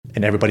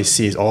and everybody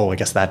sees, oh, I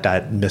guess that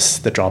dad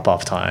missed the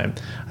drop-off time.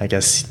 I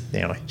guess,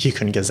 he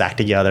couldn't get his act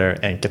together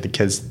and get the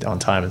kids on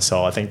time. And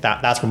so I think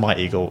that's where my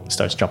ego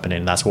starts jumping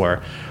in. That's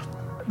where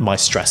my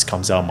stress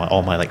comes out. My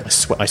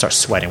sweat. I start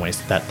sweating when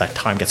that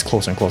time gets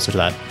closer and closer to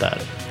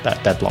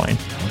that deadline.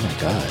 Oh my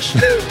gosh.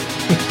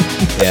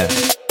 Yeah.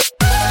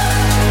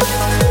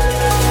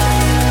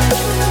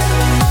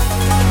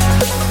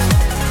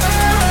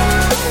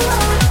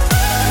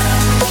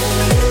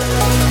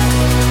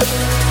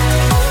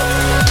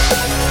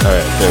 All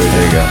right,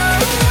 there you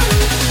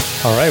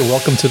go. All right,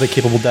 welcome to the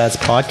Capable Dads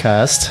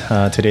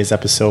podcast. Today's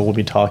episode, we'll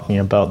be talking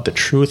about the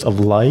truth of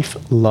life,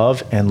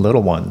 love, and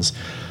little ones.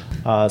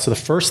 So the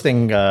first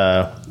thing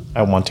I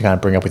want to kind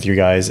of bring up with you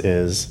guys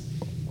is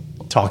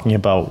talking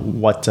about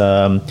what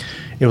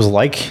it was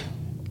like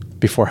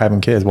before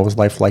having kids. What was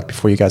life like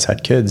before you guys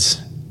had kids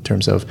in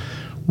terms of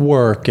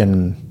work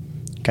and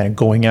kind of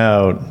going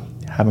out,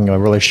 having a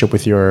relationship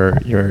with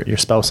your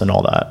spouse and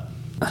all that?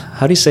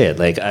 How do you say it?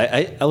 Like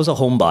I was a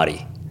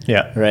homebody.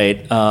 Yeah.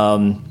 Right.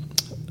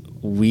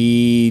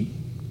 We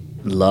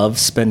love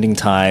spending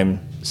time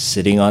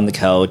sitting on the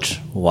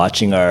couch,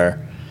 watching our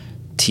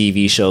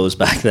TV shows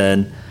back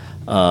then.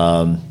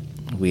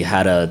 We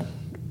had a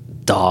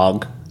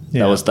dog.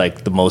 Yeah. That was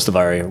like the most of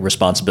our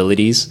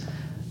responsibilities.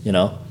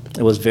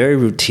 It was very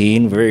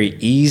routine, very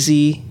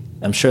easy.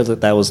 I'm sure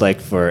that was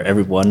like for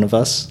every one of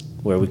us,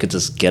 where we could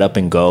just get up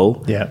and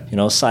go. Yeah.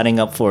 Signing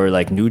up for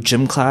like new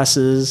gym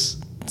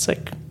classes. It's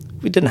like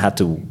we didn't have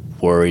to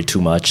worry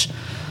too much.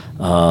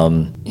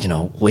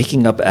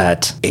 Waking up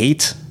at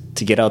 8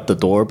 to get out the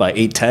door by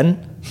 8:10,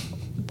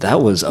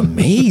 that was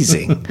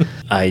amazing.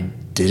 I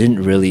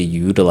didn't really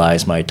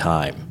utilize my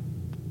time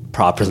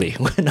properly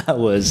when I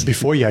was...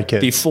 Before you had kids.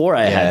 Before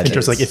I had kids. In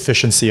terms of like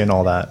efficiency and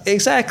all that.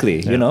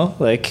 Exactly,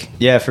 Yeah.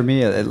 Yeah, for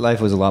me,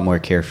 life was a lot more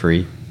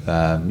carefree. You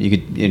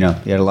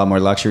had a lot more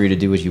luxury to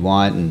do what you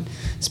want and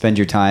spend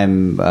your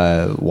time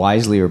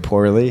wisely or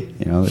poorly.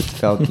 It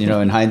felt,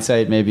 in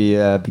hindsight, maybe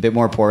a bit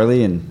more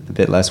poorly and a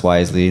bit less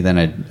wisely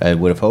than I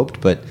would have hoped.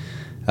 But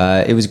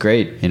it was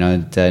great.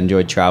 I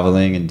enjoyed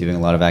traveling and doing a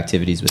lot of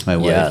activities with my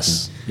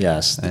wife.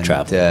 Yes, the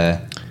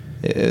traveling.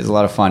 It was a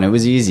lot of fun. It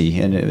was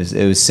easy and it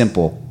was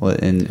simple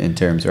in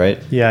terms,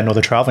 right? Yeah, no,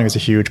 the traveling is a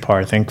huge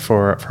part. I think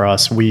for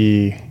us,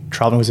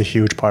 traveling was a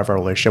huge part of our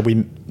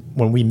relationship.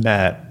 When we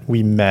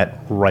met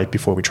right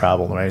before we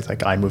traveled, right?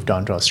 Like I moved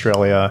on to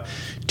Australia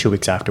 2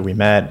 weeks after we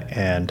met,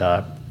 and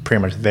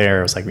pretty much there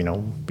it was like, we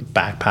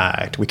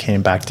backpacked. We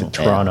came back to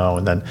Toronto,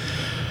 and then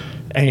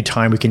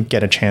anytime we can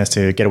get a chance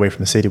to get away from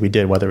the city, we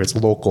did, whether it's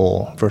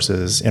local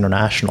versus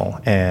international.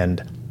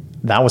 And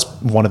that was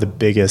one of the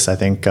biggest, I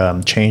think,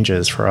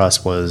 changes for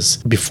us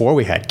was before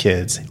we had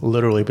kids,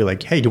 literally be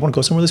like, hey, do you want to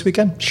go somewhere this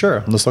weekend?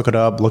 Sure. Let's look it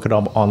up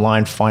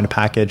online, find a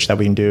package that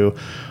we can do.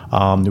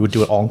 We would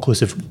do an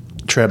all-inclusive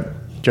trip.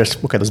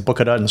 Just, okay, let's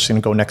book it out and just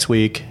going to go next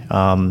week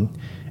and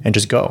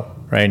just go,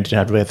 right? And didn't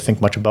have to really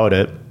think much about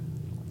it.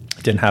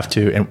 Didn't have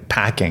to, and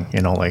packing,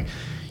 like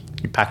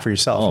you pack for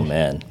yourself. Oh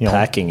man,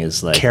 packing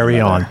is like carry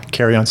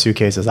on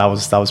suitcases. That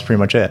was pretty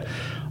much it.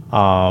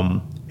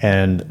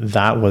 And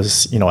that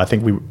was, I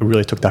think we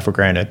really took that for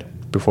granted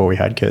before we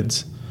had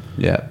kids.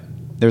 Yeah.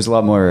 There was a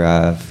lot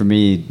more, for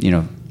me,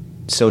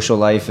 social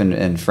life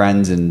and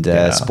friends and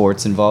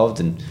sports involved.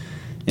 And,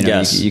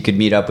 yes. you could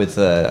meet up with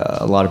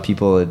a lot of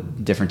people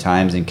at different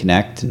times and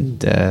connect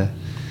and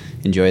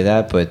enjoy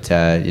that. But,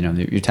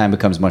 your time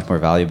becomes much more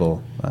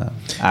valuable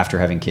after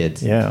having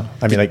kids. Yeah.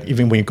 I mean, like,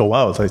 even when you go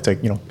out, it's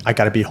like, I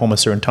got to be home a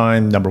certain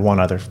time, number one,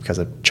 either because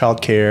of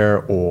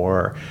childcare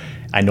or...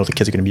 I know the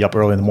kids are going to be up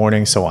early in the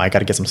morning, so I got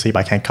to get some sleep.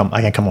 I can't come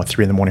at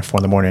 3 in the morning, 4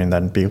 in the morning, and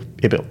then be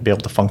able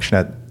to function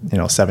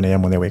at 7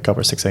 a.m. when they wake up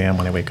or 6 a.m.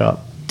 when they wake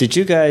up. Did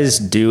you guys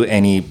do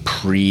any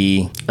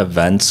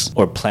pre-events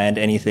or planned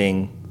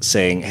anything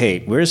saying,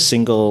 hey, we're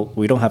single,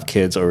 we don't have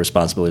kids or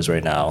responsibilities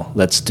right now,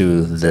 let's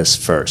do this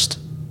first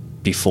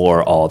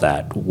before all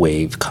that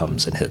wave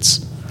comes and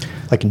hits?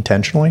 Like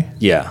intentionally?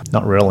 Yeah.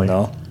 Not really.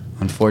 No?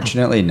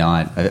 Unfortunately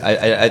not.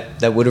 I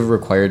that would have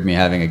required me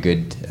having a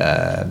good...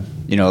 a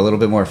little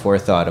bit more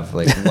forethought of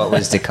like what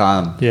was to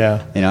come.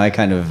 Yeah. I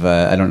kind of,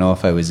 I don't know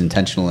if I was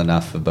intentional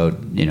enough about,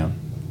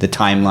 the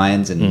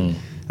timelines and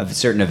of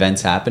certain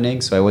events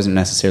happening. So I wasn't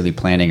necessarily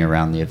planning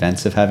around the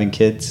events of having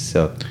kids.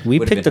 So we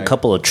picked a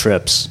couple of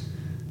trips.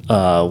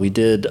 We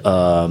did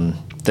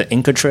the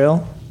Inca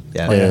Trail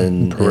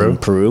in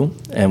Peru,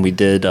 and we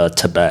did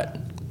Tibet.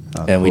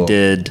 Oh, and cool. we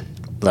did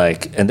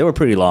and they were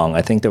pretty long.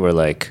 I think they were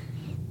like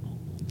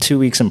 2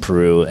 weeks in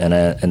Peru,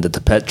 and the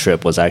Tibet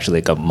trip was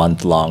actually like a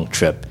month-long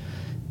trip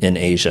in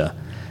Asia.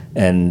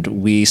 And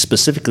we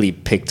specifically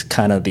picked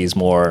kind of these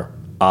more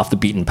off the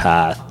beaten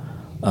path,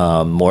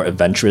 more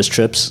adventurous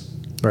trips.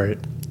 Right.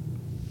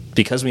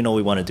 Because we know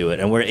we want to do it,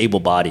 and we're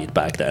able-bodied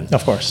back then.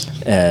 Of course.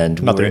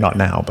 And not that you're not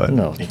now, but...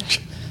 No.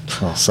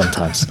 Well,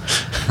 sometimes.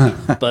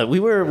 But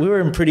we were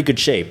in pretty good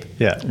shape.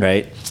 Yeah.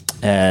 Right?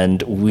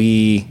 And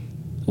we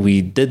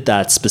did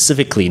that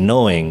specifically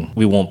knowing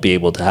we won't be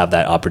able to have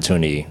that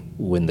opportunity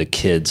when the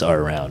kids are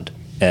around.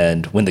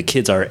 And when the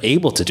kids are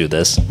able to do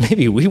this,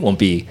 maybe we won't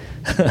be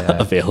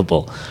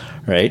available,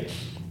 right?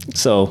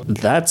 So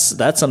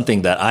that's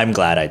something that I'm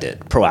glad I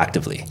did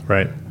proactively.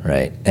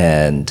 Right.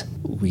 And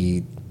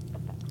we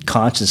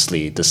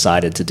consciously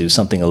decided to do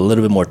something a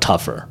little bit more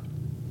tougher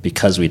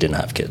because we didn't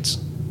have kids.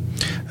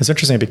 It's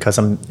interesting because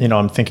I'm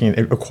thinking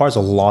it requires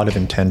a lot of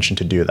intention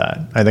to do that.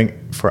 I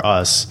think for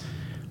us,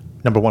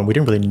 number one, we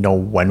didn't really know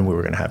when we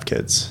were going to have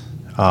kids.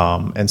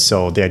 And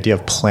so the idea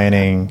of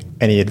planning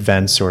any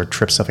events or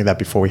trips, stuff like that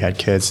before we had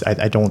kids,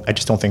 I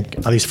just don't think,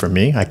 at least for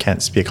me, I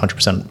can't speak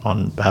 100%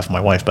 on behalf of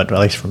my wife, but at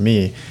least for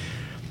me,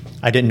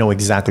 I didn't know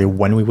exactly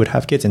when we would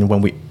have kids. And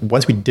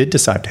once we did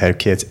decide to have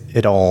kids,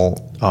 it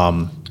all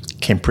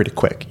came pretty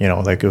quick.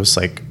 It was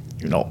like,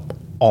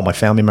 all my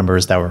family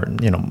members that were,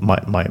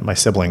 my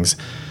siblings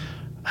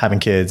having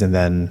kids, and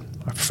then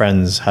our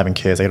friends having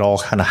kids. It all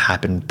kind of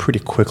happened pretty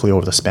quickly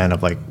over the span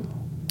of like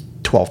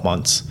 12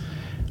 months.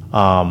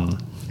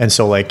 And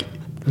so like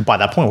by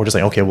that point, we're just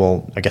like, okay,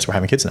 well, I guess we're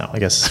having kids now. I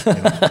guess,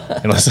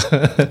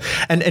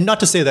 and not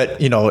to say that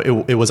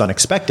it was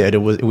unexpected. It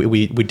was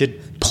we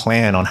did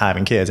plan on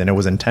having kids, and it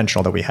was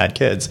intentional that we had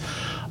kids.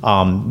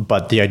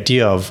 But the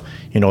idea of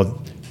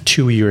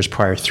 2 years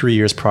prior, 3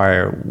 years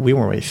prior, we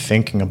weren't really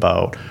thinking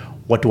about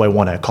what do I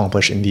want to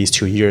accomplish in these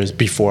 2 years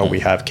before we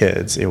have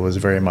kids. It was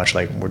very much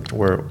like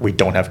we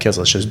don't have kids.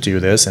 Let's just do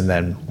this, and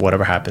then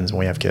whatever happens when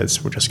we have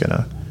kids, we're just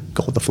gonna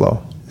go with the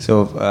flow.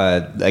 So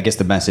I guess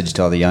the message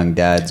to all the young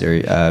dads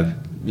or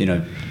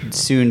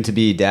soon to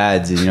be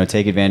dads is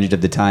take advantage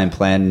of the time,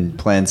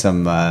 plan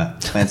some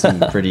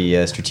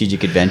pretty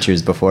strategic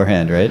adventures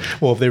beforehand, right?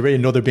 Well, if they already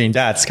know they're being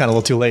dads, it's kind of a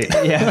little too late.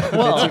 Yeah,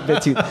 well,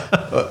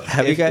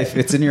 if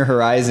it's in your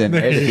horizon,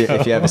 right?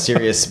 If you have a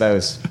serious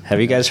spouse.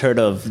 Have you guys heard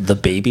of the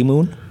baby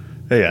moon?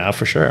 Yeah,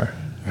 for sure.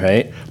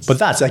 Right, but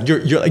that's like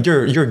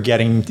you're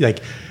getting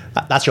like.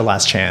 That's your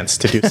last chance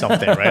to do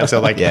something, right? So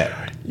like,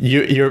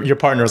 your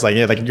partner's like,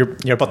 like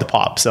you're about to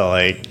pop. So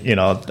like,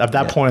 at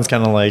that point, it's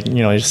kind of like,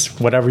 just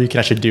whatever you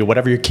can actually do,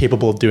 whatever you're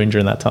capable of doing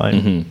during that time.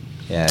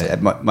 Mm-hmm. Yeah,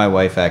 my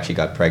wife actually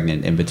got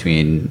pregnant in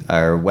between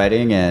our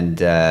wedding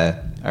and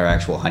our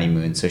actual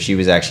honeymoon. So she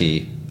was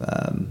actually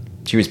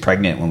she was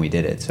pregnant when we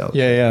did it. So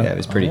yeah, it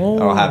was pretty. It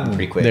all happened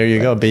pretty quick. There you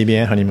go, baby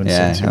and honeymoon.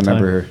 Yeah, I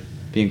remember her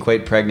being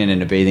quite pregnant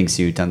in a bathing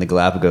suit on the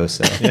Galapagos.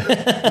 So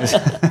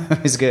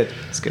it was good.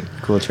 It's a good,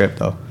 cool trip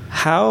though.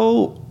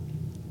 How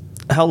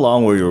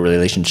long were your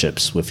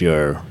relationships with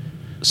your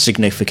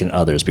significant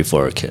others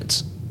before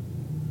kids?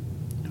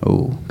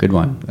 Oh, good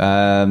one.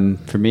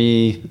 For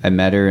me, I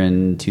met her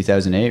in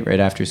 2008, right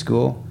after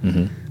school.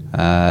 Mm-hmm.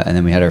 And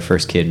then we had our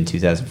first kid in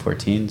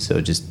 2014,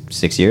 so just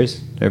 6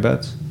 years,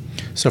 thereabouts.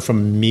 So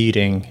from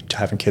meeting to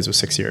having kids was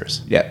 6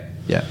 years?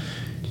 Yeah.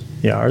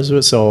 Ours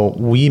was, so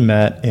we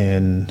met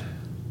in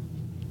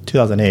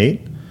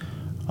 2008.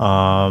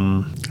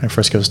 Our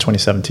first kid was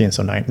 2017,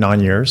 so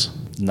 9 years.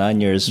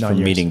 9 years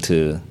from meeting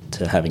to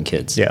having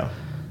kids. Yeah.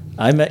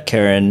 I met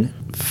Karen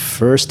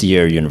first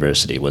year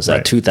university, was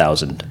at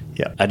 2000.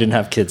 Yeah. I didn't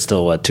have kids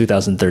till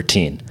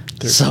 2013.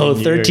 So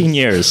 13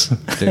 years.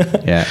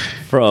 Yeah.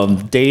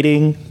 From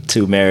dating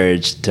to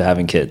marriage to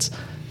having kids.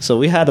 So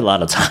we had a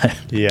lot of time.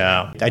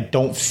 Yeah. I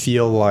don't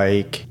feel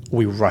like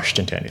we rushed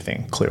into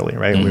anything, clearly,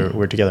 right? Mm-hmm. We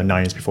were together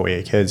 9 years before we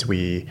had kids.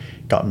 We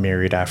got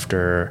married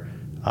after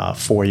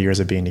 4 years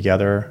of being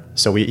together.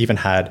 So we even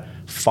had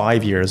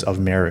 5 years of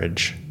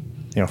marriage.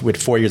 We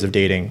had 4 years of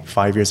dating,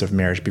 5 years of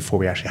marriage before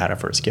we actually had our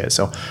first kid.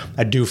 So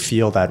I do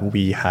feel that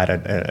we had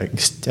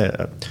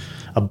an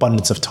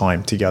abundance of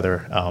time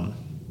together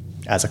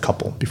as a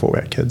couple before we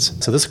had kids.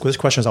 So this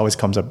question always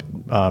comes up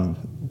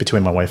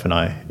between my wife and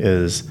I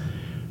is,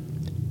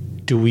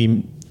 do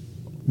we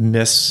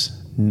miss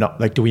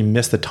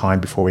the time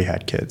before we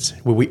had kids?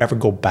 Will we ever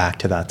go back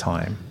to that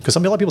time? Because a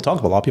lot of people talk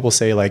about, a lot of people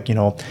say like,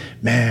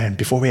 man,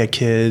 before we had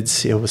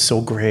kids, it was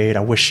so great.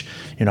 I wish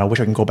I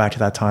can go back to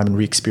that time and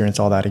re-experience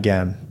all that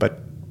again. But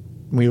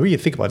when you really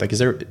think about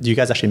it, do you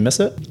guys actually miss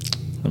it?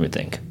 Let me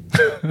think.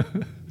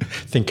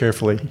 Think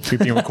carefully. You're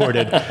being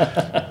recorded.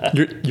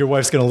 Your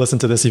wife's going to listen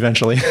to this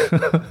eventually.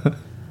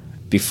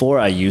 Before,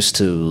 I used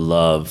to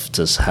love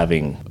just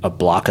having a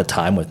block of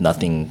time with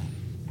nothing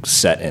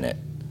set in it,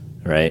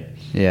 right?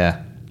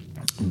 Yeah.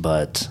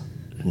 But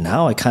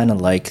now I kind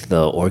of like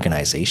the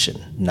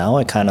organization. Now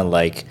I kind of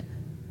like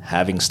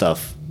having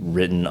stuff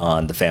written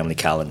on the family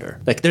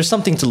calendar. Like there's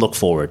something to look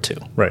forward to.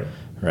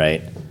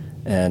 Right.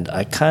 And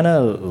I kind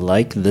of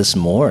like this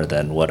more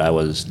than what I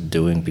was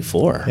doing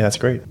before. Yeah, that's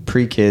great.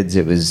 Pre-kids,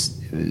 it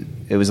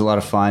was a lot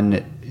of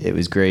fun. It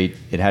was great.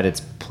 It had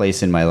its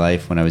place in my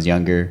life when I was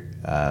younger.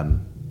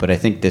 But I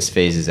think this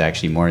phase is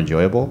actually more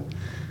enjoyable,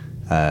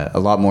 a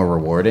lot more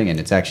rewarding, and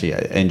it's actually, I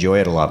enjoy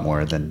it a lot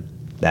more than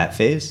that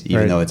phase,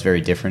 even though it's very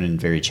different and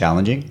very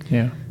challenging.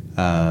 Yeah.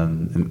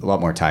 A lot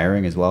more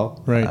tiring as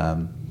well.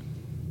 Right.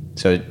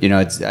 So,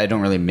 I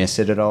don't really miss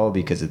it at all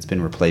because it's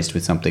been replaced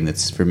with something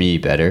that's, for me,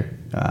 better.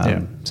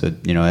 So,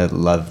 I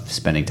love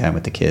spending time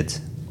with the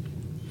kids.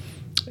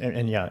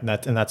 And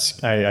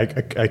that's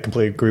I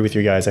completely agree with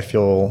you guys. I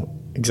feel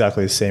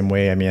exactly the same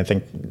way. I mean, I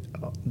think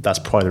that's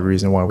probably the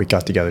reason why we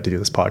got together to do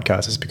this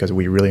podcast, is because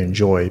we really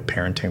enjoy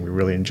parenting. We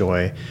really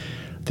enjoy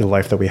the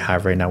life that we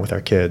have right now with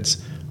our kids.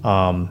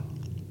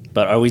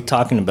 But are we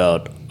talking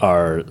about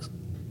our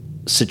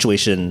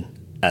situation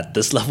at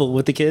this level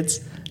with the kids?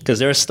 Because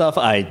there's stuff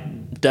I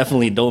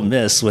definitely don't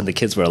miss when the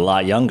kids were a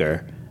lot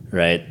younger,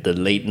 right? The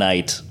late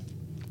night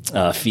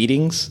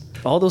feedings,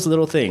 all those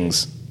little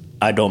things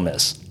I don't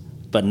miss.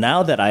 But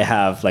now that I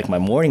have like my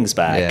mornings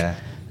back,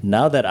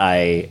 now that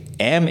I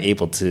am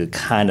able to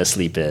kind of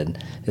sleep in,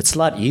 it's a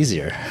lot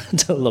easier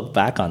to look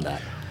back on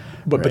that.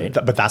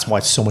 But that's why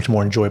it's so much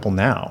more enjoyable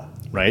now,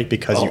 right?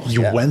 Because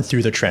you went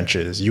through the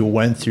trenches, you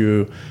went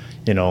through,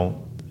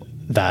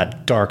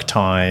 that dark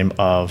time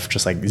of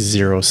just like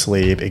zero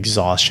sleep,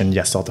 exhaustion,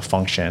 yet still to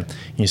function.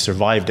 You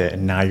survived it,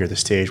 and now you're at the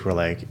stage where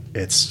like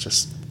it's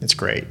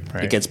great,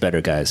 right? It gets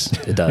better, guys.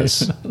 It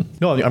does.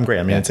 No, I'm great.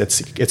 I mean,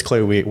 it's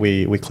clear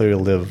we clearly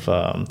live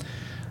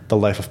the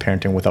life of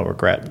parenting without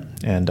regret,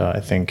 and I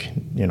think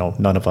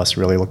none of us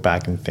really look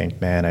back and think,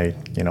 man, I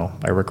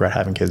regret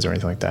having kids or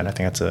anything like that. And I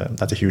think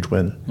that's a huge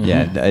win.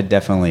 Yeah, I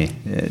definitely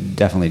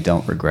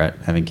don't regret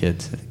having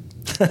kids.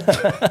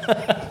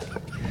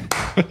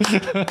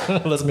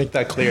 Let's make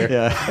that clear.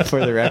 Yeah,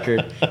 for the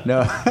record.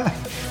 No.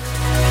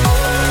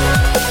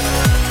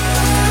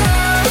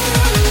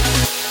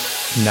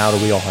 Now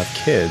that we all have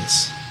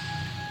kids,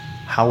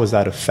 how has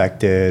that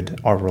affected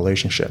our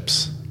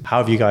relationships? How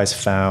have you guys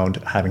found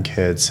having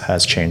kids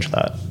has changed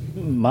that?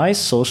 My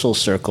social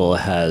circle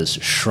has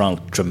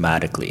shrunk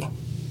dramatically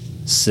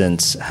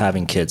since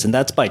having kids, and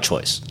that's by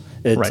choice.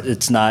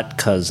 It's not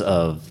because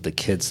of the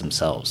kids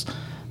themselves.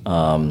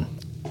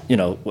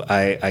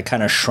 I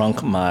kind of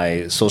shrunk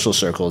my social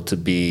circle to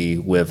be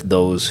with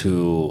those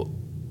who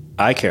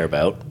I care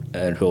about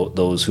and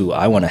those who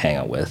I want to hang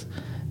out with.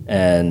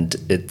 And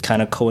it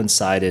kind of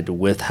coincided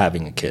with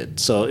having a kid.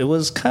 So it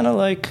was kind of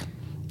like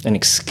an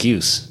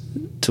excuse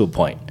to a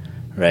point,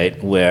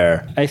 right?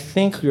 Where I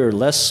think you're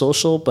less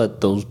social,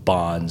 but those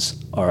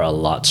bonds are a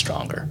lot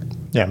stronger.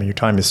 Yeah, I mean, your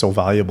time is so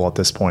valuable at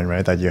this point,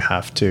 right? That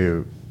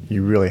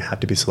you really have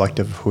to be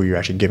selective of who you're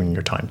actually giving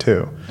your time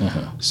to.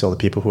 Mm-hmm. So the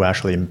people who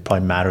actually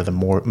probably matter the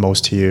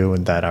most to you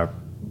and that are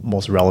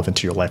most relevant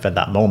to your life at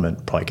that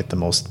moment probably get the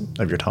most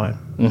of your time.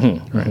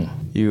 Mm-hmm. Right?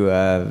 Mm-hmm. You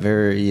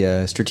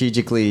very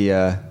strategically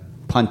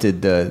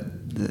punted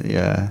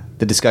the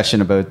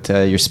discussion about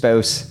your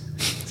spouse,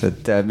 so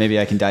that maybe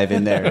I can dive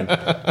in there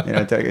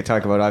and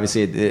talk about.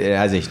 Obviously, it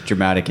has a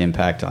dramatic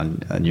impact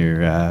on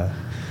your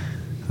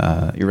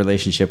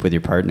relationship with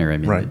your partner. I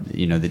mean, right.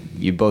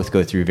 You both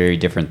go through very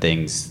different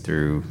things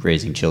through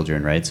raising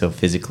children, right? So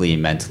physically,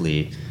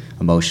 mentally,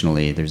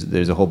 emotionally,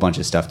 there's a whole bunch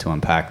of stuff to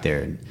unpack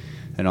there,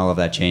 and all of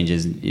that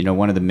changes.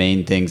 One of the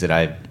main things that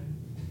I've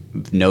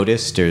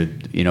noticed, or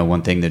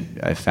one thing that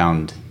I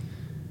found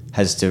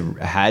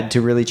had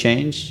to really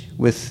change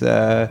with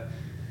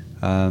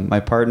my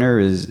partner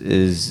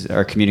is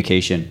our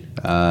communication.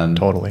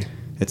 Totally.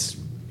 It's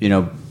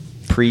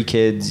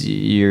pre-kids,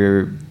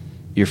 you're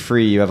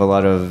free, you have a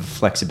lot of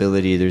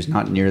flexibility, there's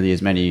not nearly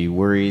as many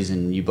worries,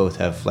 and you both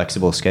have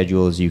flexible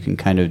schedules. You can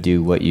kind of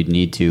do what you'd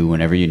need to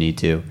whenever you need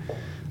to.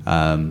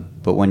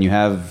 But when you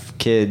have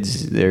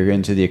kids, they're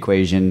into the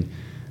equation.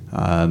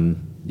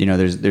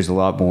 There's a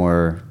lot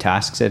more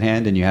tasks at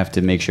hand, and you have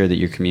to make sure that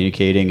you're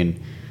communicating and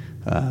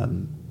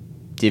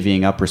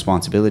divvying up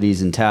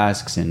responsibilities and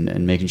tasks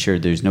and making sure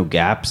there's no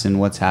gaps in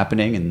what's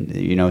happening.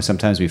 And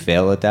sometimes we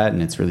fail at that,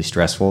 and it's really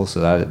stressful. So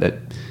that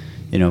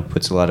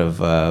puts a lot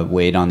of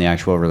weight on the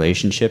actual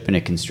relationship, and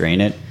it can strain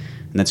it.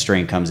 And that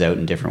strain comes out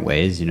in different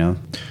ways, So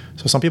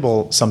some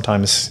people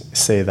sometimes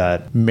say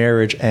that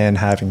marriage and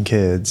having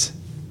kids,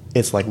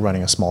 it's like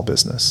running a small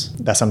business.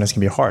 That sometimes can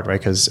be hard, right?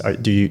 Because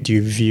do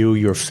you view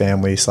your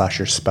family /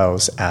 your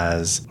spouse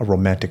as a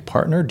romantic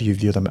partner? Do you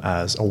view them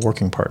as a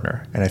working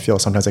partner? And I feel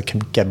sometimes it can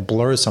get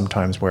blurred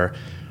sometimes where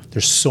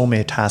there's so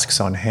many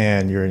tasks on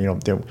hand.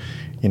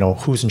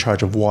 Who's in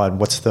charge of what?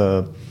 What's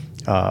the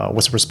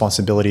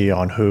responsibility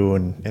on who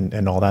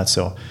and all that.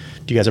 So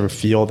do you guys ever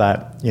feel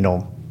that,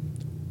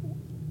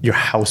 your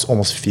house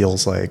almost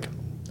feels like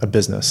a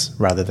business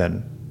rather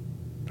than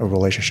a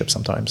relationship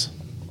sometimes?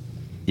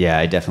 Yeah,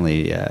 I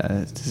definitely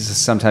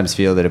sometimes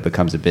feel that it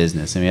becomes a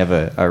business. And we have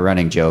a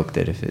running joke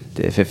that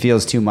if it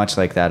feels too much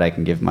like that, I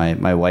can give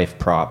my wife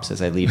props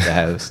as I leave the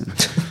house. And,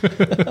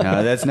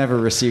 that's never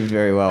received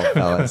very well,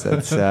 fellas.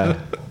 That's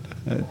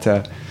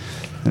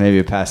maybe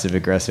a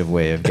passive-aggressive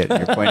way of getting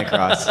your point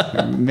across.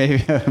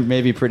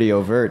 maybe pretty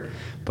overt.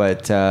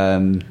 But,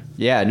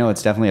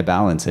 it's definitely a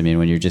balance. I mean,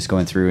 when you're just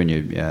going through and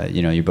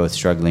you're both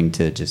struggling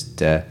to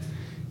just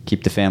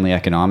keep the family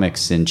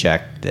economics in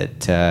check,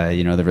 that,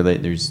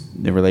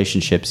 the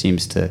relationship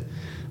seems to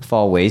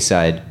fall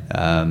wayside.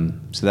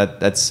 So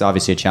that's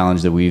obviously a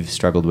challenge that we've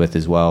struggled with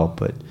as well.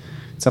 But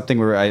it's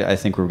something I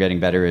think we're getting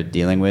better at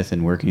dealing with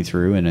and working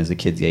through. And as the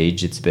kids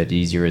age, it's a bit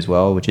easier as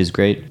well, which is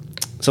great.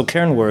 So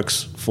Karen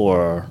works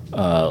for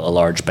a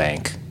large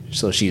bank,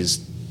 so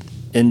she's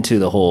into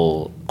the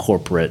whole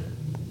corporate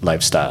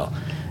lifestyle.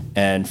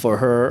 And for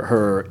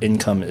her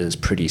income is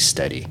pretty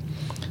steady.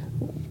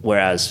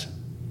 Whereas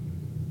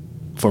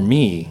for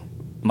me,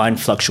 mine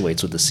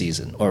fluctuates with the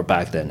season, or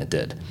back then it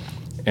did.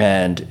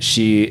 And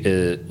she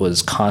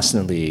was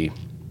constantly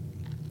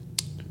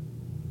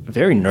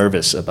very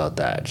nervous about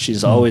that.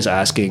 She's always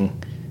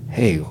asking,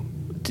 "Hey,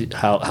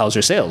 how's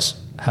your sales?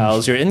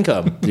 How's your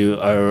income?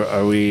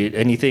 Are we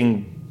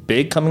anything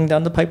big coming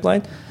down the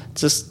pipeline?"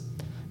 Just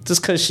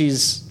because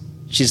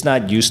she's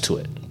not used to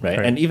it, right?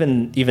 And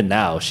even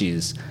now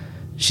she's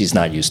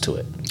not used to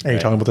it. Are you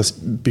talking about this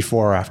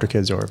before or after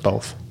kids, or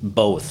both?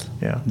 Both.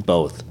 Yeah.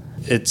 Both.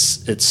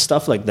 It's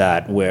stuff like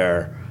that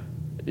where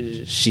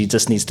she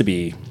just needs to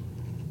be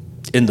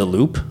in the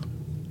loop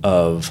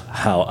of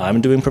how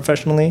I'm doing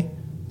professionally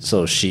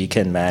so she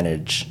can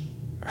manage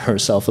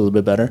herself a little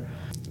bit better.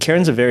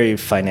 Karen's a very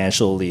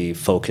financially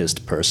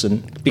focused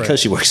person because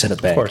she works at a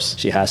bank. Of course.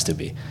 She has to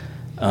be.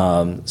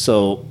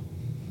 So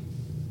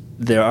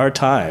there are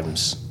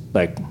times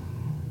like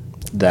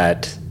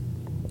that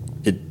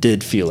it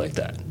did feel like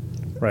that.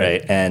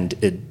 Right. And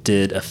it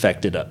did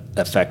affect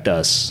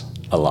us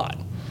a lot.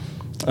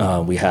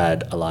 We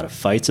had a lot of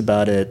fights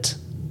about it.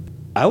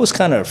 I was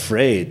kind of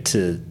afraid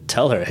to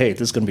tell her, "Hey,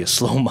 this is going to be a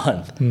slow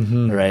month,"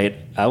 right?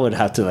 I would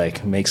have to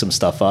like make some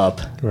stuff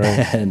up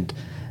and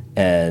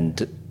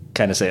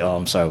kind of say, "Oh,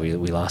 I'm sorry,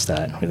 we lost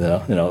that. You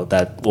know,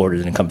 that order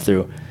didn't come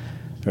through,"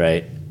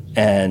 right?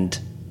 And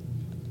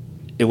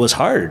it was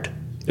hard.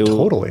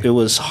 Totally. It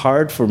was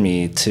hard for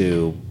me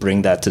to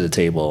bring that to the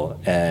table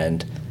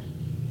and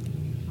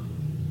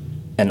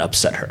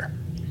upset her.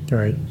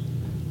 Right.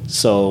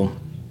 So,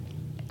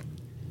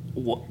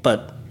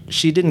 but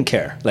she didn't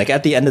care. Like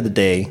at the end of the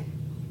day,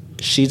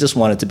 she just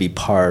wanted to be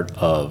part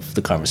of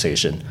the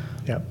conversation.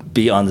 Yep.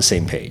 Be on the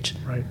same page.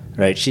 Right.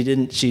 Right.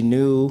 She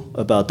knew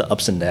about the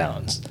ups and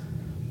downs,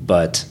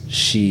 but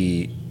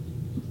she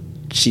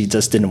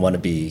just didn't want to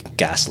be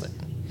gaslit.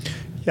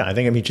 Yeah, I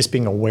think, just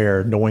being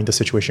aware, knowing the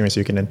situation so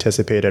you can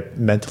anticipate it,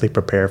 mentally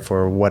prepare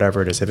for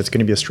whatever it is. If it's going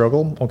to be a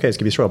struggle, okay, it's going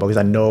to be a struggle, but at least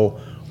I know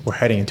we're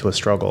heading into a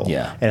struggle.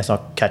 Yeah. And it's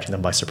not catching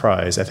them by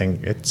surprise. I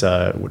think it's,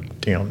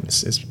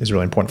 is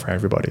really important for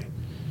everybody.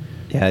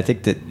 Yeah, I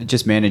think that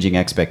just managing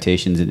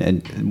expectations,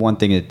 and one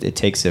thing it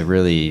takes a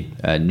really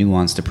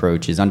nuanced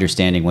approach is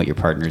understanding what your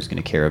partner is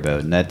going to care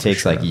about. And that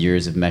takes like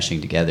years of meshing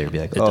together. Be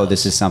like,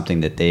 this is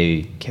something that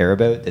they care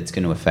about that's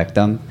going to affect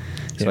them.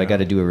 So I got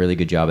to do a really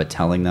good job at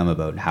telling them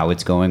about how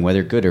it's going,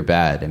 whether good or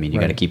bad. I mean, you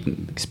got to keep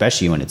them,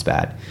 especially when it's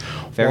bad.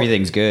 If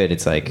everything's good,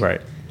 it's like, right.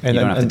 And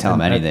you don't have to tell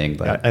them anything.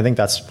 But I think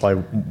that's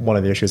probably one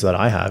of the issues that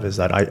I have is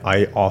that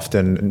I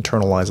often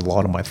internalize a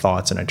lot of my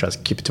thoughts and I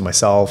just keep it to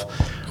myself.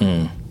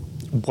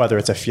 Whether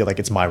it's I feel like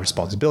it's my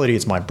responsibility,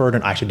 it's my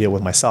burden, I should deal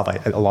with myself.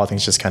 A lot of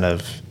things just kind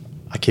of,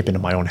 I keep it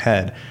in my own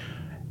head.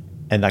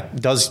 And that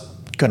does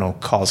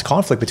cause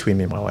conflict between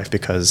me and my wife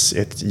because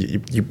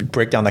you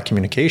break down that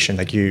communication.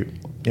 Like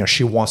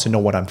she wants to know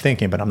what I'm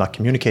thinking, but I'm not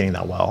communicating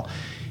that well.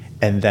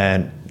 And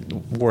then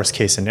worst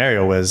case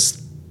scenario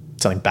is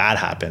something bad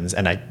happens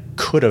and I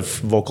could have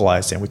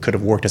vocalized it and we could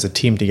have worked as a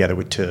team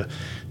together to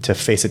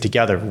face it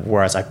together.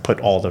 Whereas I put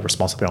all the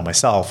responsibility on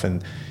myself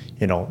and,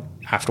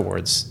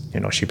 afterwards,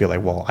 she'd be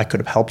like, well, I could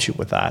have helped you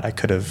with that. I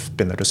could have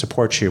been there to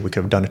support you. We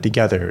could have done it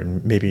together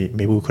and maybe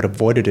we could have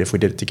avoided it if we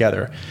did it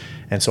together.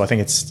 And so I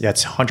think it's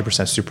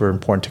 100% super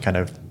important to kind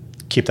of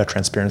keep that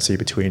transparency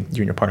between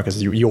you and your partner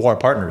because you are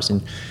partners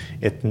and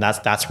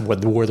that's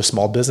where the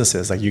small business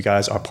is. Like you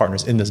guys are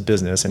partners in this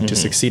business and to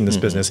succeed in this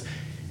business,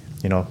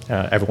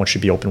 everyone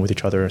should be open with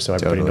each other so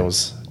everybody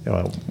knows they're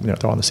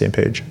on the same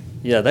page.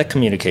 Yeah, that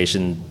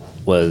communication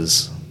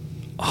was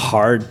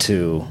hard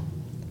to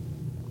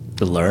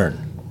learn,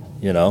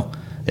 Yeah.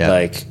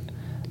 Like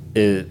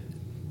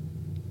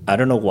I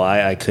don't know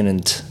why I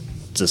couldn't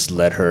just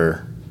let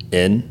her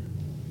in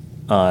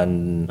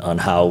on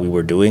how we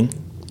were doing,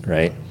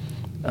 right?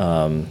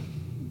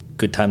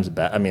 Good times,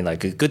 bad. I mean,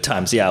 like good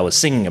times, yeah, I was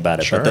singing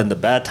about it, but then the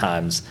bad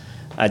times,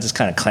 I just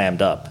kind of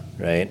clammed up,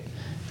 right?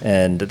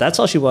 And that's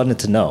all she wanted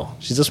to know.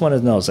 She just wanted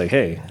to know, it's like,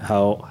 hey,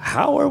 how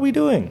are we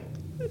doing?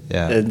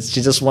 Yeah. And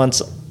she just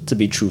wants to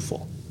be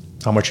truthful.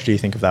 How much do you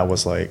think of that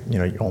was like,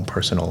 your own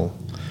personal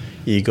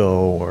ego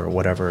or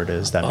whatever it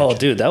is that? Oh,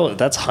 dude,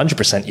 that's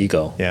 100%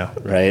 ego. Yeah.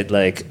 Right.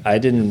 Like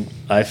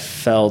I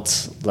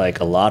felt like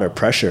a lot of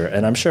pressure,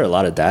 and I'm sure a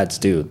lot of dads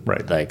do.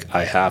 Right. Like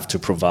I have to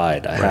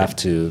provide, I have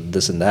to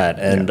this and that,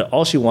 and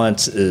all she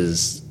wants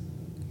is,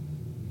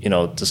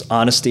 just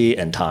honesty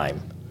and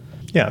time.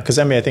 Yeah, because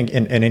I think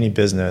in any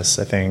business,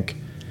 I think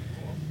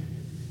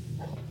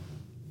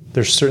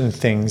there's certain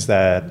things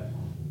that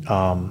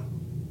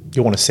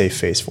you want to save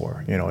face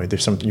for.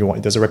 There's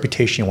something there's a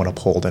reputation you want to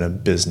uphold in a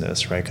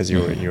business, right? Because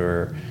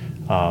you're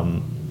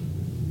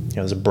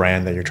there's a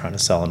brand that you're trying to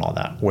sell and all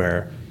that,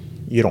 where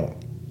you don't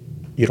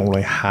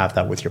really have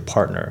that with your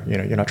partner.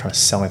 You're not trying to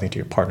sell anything to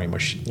your partner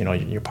anymore.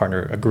 Your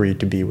partner agreed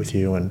to be with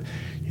you, and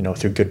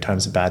through good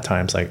times and bad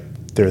times, like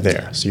they're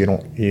there. So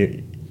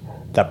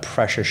that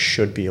pressure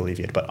should be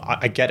alleviated. But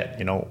I get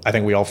it. I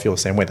think we all feel the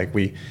same way. Like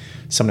we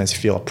sometimes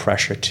feel a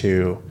pressure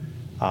to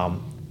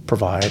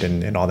provide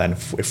and all that.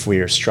 And if we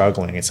are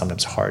struggling, it's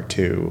sometimes hard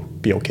to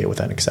be okay with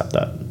that and accept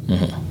that.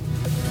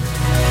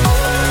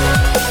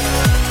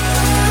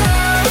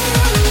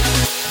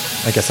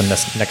 I guess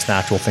the next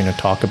natural thing to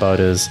talk about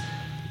is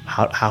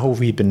how have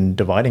we been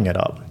dividing it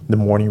up? The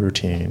morning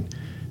routine,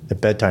 the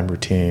bedtime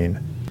routine.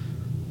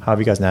 How have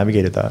you guys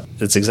navigated that?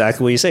 It's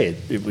exactly what you say.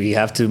 We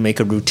have to make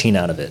a routine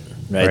out of it,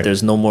 right? Right.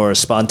 There's no more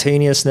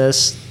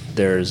spontaneousness.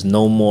 There's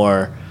no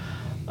more,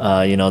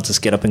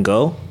 just get up and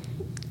go.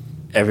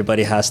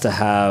 Everybody has to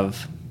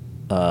have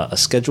a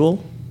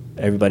schedule.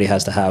 Everybody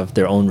has to have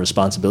their own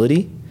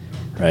responsibility,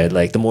 right?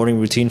 Like the morning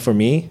routine for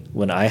me,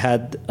 when I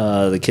had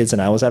the kids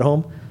and I was at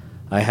home,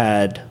 I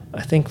had,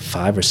 I think,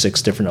 5 or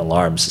 6 different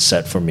alarms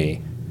set for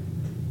me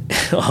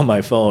on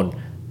my phone.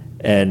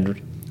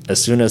 And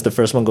as soon as the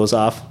first one goes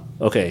off,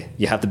 okay,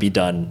 you have to be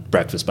done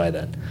breakfast by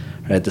then.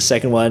 Right? The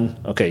second one,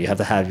 okay, you have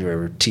to have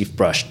your teeth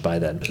brushed by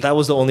then. That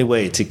was the only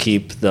way to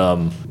keep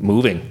them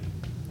moving,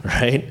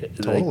 right?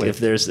 Totally. Like if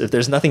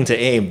there's nothing to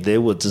aim, they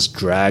will just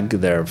drag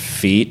their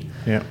feet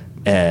Yeah.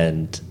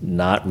 and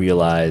not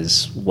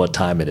realize what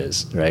time it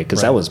is, right?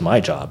 Because Right. that was my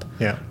job.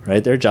 Yeah.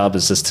 Right? Their job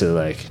is just to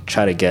like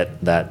try to get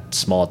that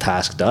small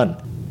task done.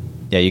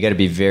 Yeah, you got to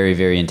be very,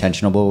 very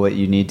intentional what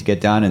you need to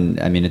get done, and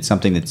I mean it's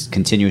something that's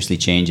continuously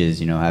changes.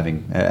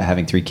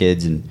 Having 3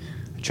 kids and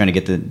trying to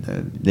get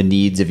the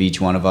needs of each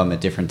one of them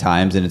at different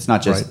times, and it's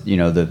not just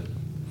Right. the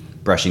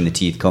brushing the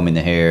teeth, combing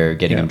the hair,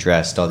 getting Yeah. them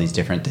dressed, all these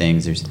different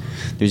things.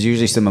 There's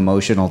usually some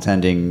emotional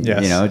tending,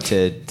 Yes.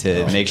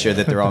 to make sure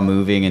that they're all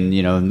moving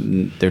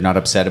and they're not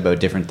upset about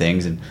different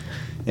things, and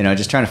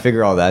just trying to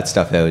figure all that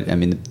stuff out. I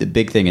mean, the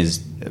big thing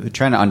is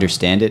trying to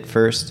understand it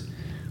first.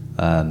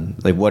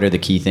 Like what are the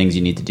key things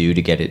you need to do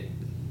to get it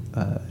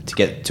to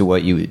get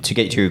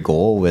to your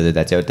goal, whether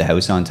that's out the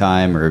house on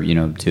time or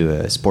to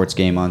a sports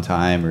game on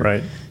time, or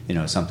Right.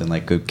 something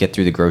like go get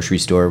through the grocery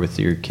store with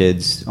your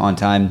kids on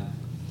time.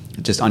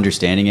 Just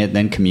understanding it,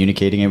 then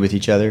communicating it with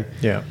each other.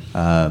 Yeah.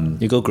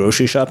 You go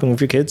grocery shopping with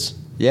your kids?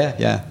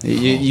 Yeah.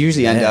 You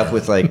usually end up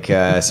with like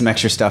some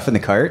extra stuff in the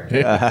cart.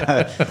 You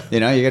got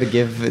to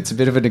give. It's a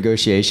bit of a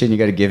negotiation. You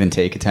got to give and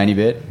take a tiny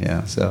bit.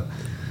 Yeah. So,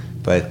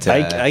 but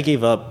I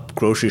gave up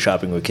grocery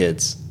shopping with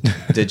kids.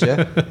 did you?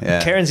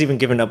 Yeah. Karen's even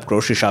given up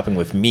grocery shopping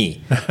with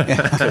me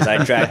because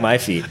I drag my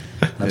feet.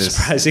 I'm There's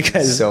surprised you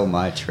guys. so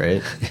much,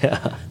 right?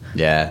 Yeah.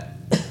 Yeah.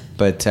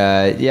 But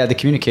the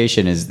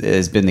communication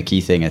has been the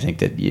key thing. I think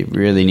that you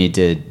really need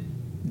to.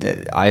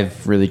 That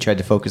I've really tried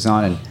to focus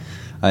on, and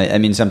I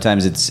mean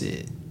sometimes it's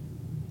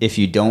if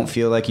you don't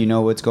feel like you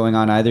know what's going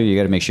on either, you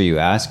got to make sure you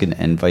ask,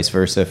 and vice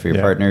versa for your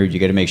Yeah. partner. You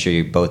got to make sure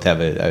you both have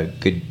a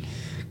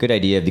good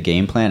idea of the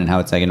game plan and how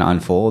it's going to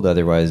unfold.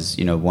 Otherwise,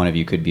 one of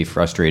you could be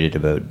frustrated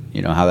about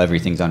how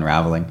everything's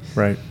unraveling.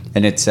 Right.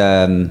 And it's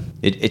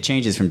it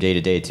changes from day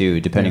to day too,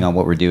 depending Yeah. on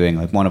what we're doing.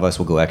 Like one of us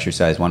will go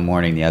exercise one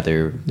morning, the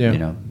other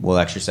will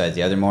exercise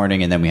the other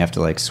morning, and then we have to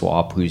like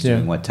swap who's Yeah.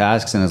 doing what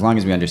tasks. And as long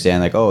as we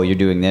understand, like, oh, you're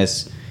doing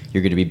this,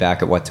 you're going to be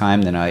back at what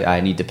time, then I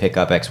need to pick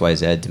up X, Y,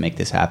 Z to make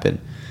this happen.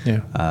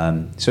 Yeah.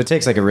 So it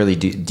takes like a really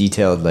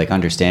detailed like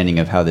understanding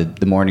of how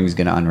the morning is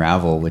going to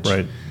unravel, which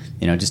Right.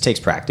 just takes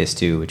practice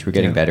too, which we're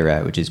getting Yeah. better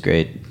at, which is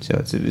great. So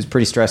it was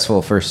pretty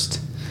stressful first.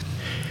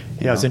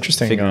 Yeah, it's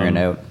interesting. Figuring it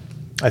out.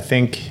 I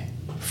think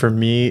for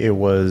me,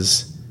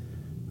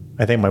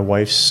 I think my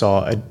wife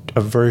saw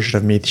a version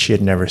of me that she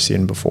had never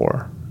seen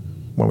before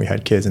when we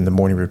had kids in the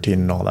morning routine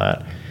and all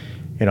that.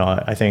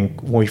 I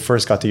think when we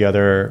first got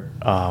together,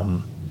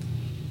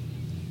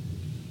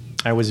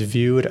 I was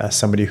viewed as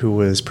somebody who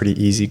was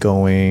pretty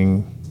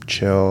easygoing,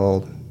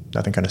 chill,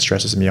 nothing kind of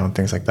stresses me out and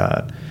things like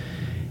that.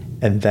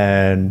 And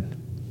then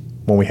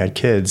when we had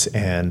kids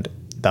and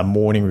that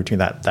morning routine,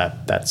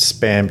 that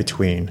span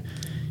between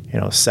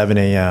 7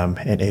 a.m.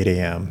 and 8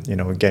 a.m.,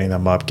 getting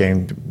them up,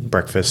 getting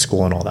breakfast,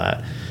 school, and all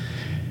that.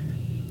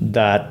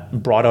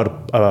 That brought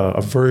out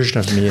a version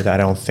of me that I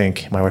don't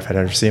think my wife had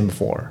ever seen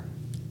before.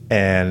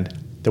 And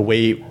the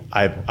way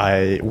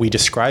we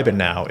describe it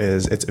now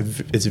is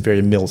it's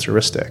very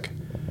militaristic,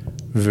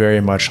 very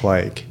much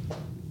like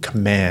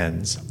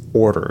commands,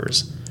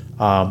 orders.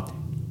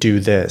 Do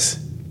this,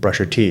 brush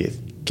your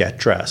teeth, get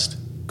dressed,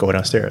 go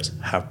downstairs,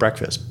 have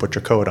breakfast, put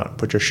your coat on,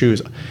 put your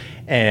shoes on.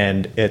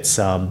 And it's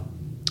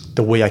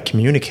the way I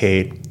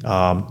communicate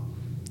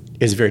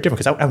is very different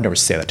because I would never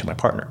say that to my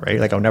partner, right?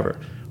 Like I would never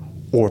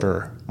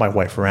order my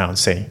wife around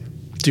saying,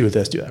 do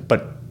this, do that.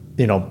 But,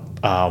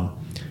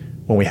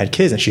 when we had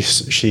kids and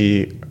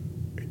she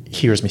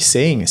hears me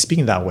saying and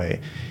speaking that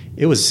way,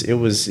 it was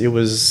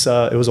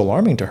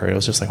alarming to her. It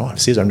was just like, oh,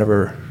 Cesar, I've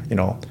never,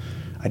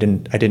 I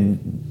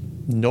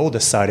didn't know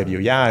this side of you.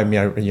 Yeah, I mean,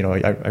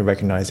 I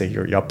recognize that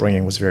your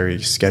upbringing was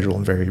very scheduled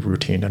and very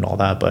routine and all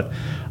that, but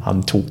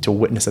to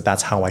witness that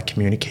that's how I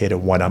communicated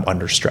when I'm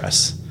under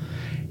stress.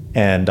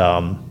 And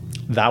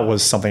that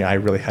was something I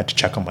really had to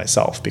check on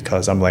myself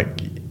because I'm like,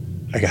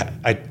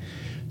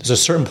 there's a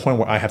certain point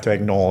where I have to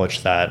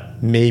acknowledge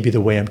that maybe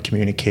the way I'm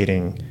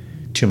communicating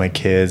to my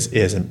kids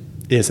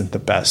isn't the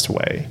best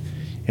way.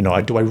 Do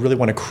I really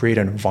want to create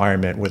an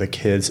environment where the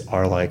kids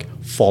are like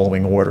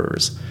following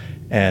orders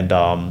and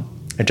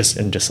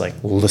just like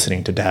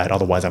listening to dad?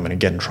 Otherwise, I'm going to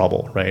get in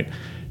trouble, right?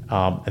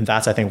 And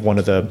that's, I think, one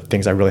of the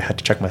things I really had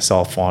to check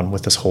myself on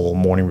with this whole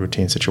morning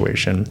routine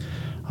situation.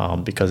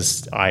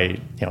 because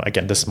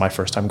again, this is my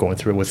first time going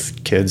through it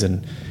with kids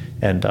and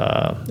kind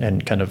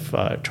of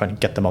trying to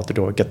get them out the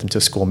door, get them to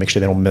school, make sure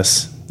they don't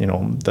miss,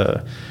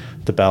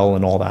 the bell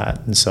and all that.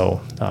 And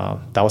so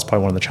that was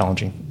probably one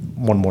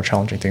of more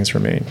challenging things for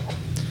me.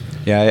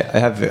 Yeah, I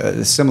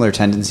have similar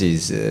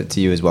tendencies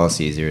to you as well,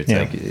 Cesar. It's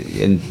like,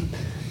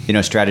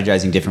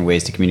 strategizing different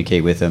ways to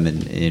communicate with them,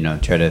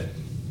 and try to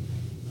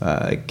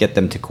get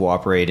them to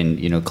cooperate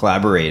and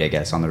collaborate, I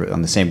guess,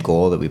 on the same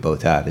goal that we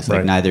both have. It's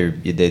like neither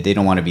they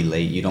don't want to be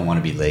late, you don't want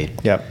to be late.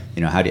 Yep.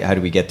 How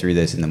do we get through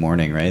this in the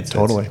morning, right? So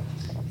totally.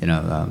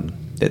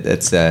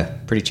 That's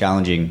pretty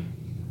challenging.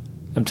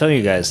 I'm telling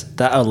you guys,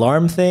 that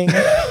alarm thing,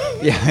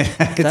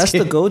 that's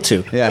the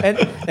go-to.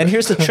 Yeah. And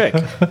here's the trick.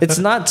 It's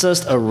not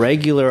just a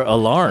regular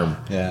alarm.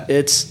 Yeah.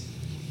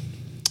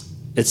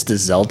 It's the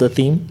Zelda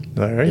theme.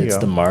 There you it's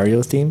go. the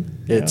Mario theme.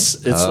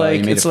 It's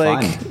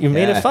you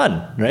made it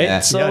fun, right? Yeah.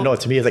 So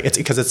to me, it's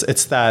because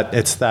it's that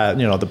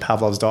the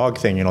Pavlov's dog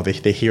thing.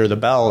 They hear the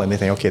bell and they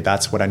think, okay,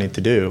 that's what I need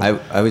to do.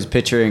 I was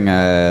picturing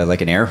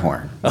like an air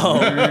horn.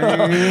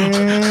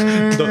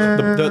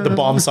 The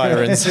bomb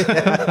sirens.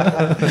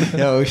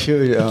 No,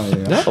 sure. Oh,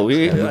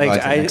 yeah. No,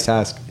 next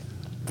task.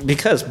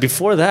 Because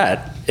before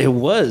that, it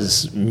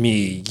was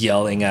me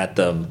yelling at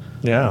them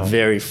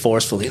very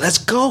forcefully. Let's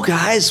go,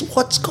 guys.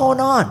 What's going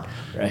on?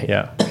 Right?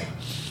 Yeah.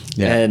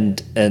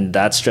 And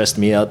that stressed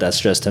me out. That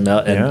stressed him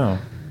out.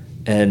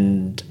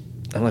 And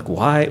I'm like,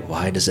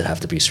 why does it have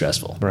to be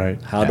stressful? Right.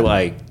 How do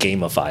I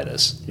gamify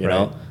this? You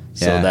know?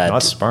 So Yeah. that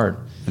That's smart.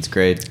 That's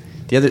great.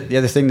 The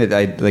other thing that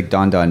I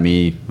dawned on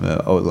me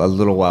a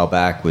little while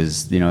back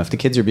was, if the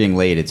kids are being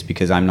late, it's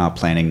because I'm not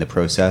planning the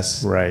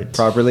process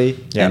properly,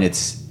 and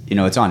it's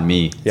on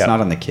me. It's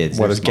not on the kids.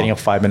 Whether it's getting up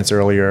 5 minutes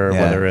earlier,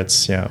 whether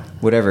it's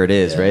whatever it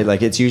is, right?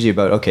 Like it's usually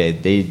about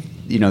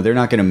they're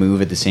not going to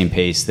move at the same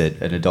pace that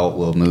an adult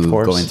will move.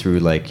 Going through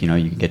you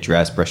can get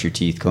dressed, brush your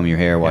teeth, comb your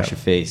hair, wash your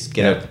face,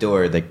 get out the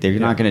door. Like they're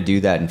not going to do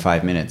that in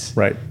 5 minutes,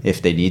 right?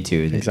 If they need to,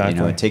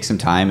 exactly. It takes some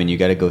time, and you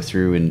got to go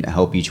through and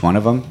help each one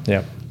of them.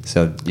 Yeah.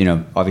 So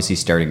obviously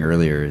starting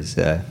earlier is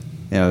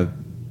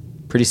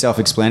pretty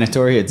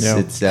self-explanatory. It's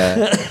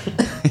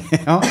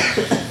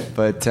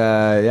but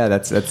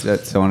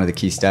that's one of the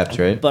key steps,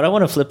 right? But I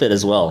want to flip it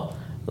as well.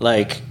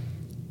 Like,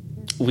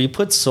 we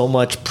put so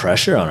much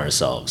pressure on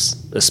ourselves,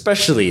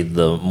 especially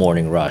the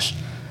morning rush,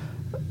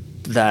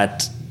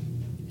 that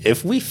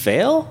if we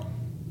fail,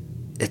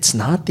 it's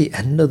not the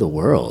end of the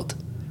world,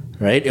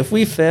 right? If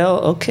we fail,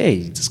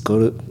 okay,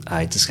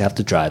 I just have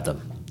to drive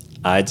them.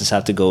 I just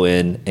have to go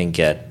in and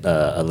get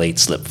a late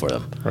slip for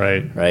them.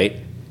 Right?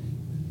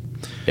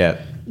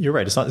 Yeah. You're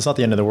right. It's not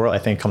the end of the world. I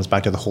think it comes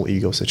back to the whole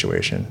ego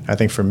situation. I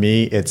think for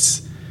me,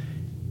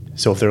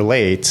 so if they're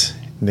late,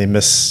 they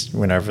miss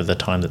whenever the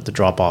time that the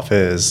drop off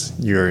is.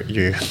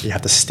 You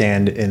have to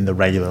stand in the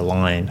regular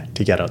line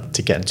to get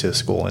into the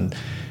school. And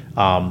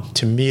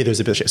to me, there's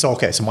a bit of so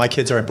my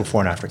kids are in before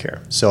and after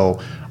care.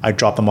 So I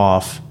drop them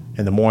off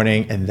in the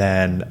morning, and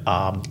then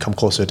come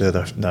closer to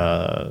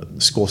the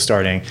school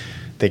starting,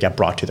 they get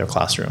brought to their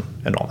classroom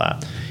and all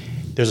that.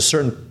 There's a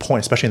certain point,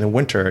 especially in the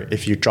winter,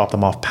 if you drop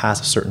them off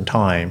past a certain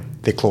time,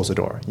 they close the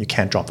door. You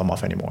can't drop them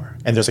off anymore.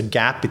 And there's a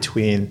gap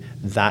between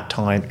that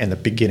time and the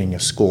beginning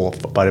of school,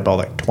 by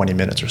about 20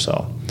 minutes or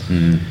so.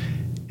 Mm-hmm.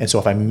 And so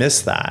if I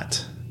miss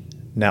that,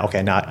 now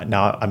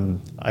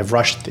I've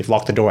rushed, they've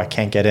locked the door, I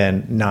can't get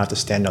in, now I have to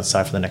stand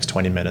outside for the next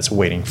 20 minutes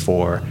waiting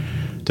for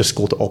the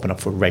school to open up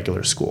for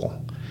regular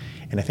school.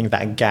 And I think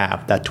that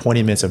gap, that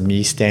 20 minutes of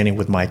me standing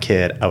with my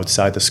kid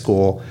outside the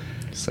school,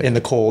 in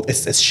the cold,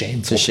 it's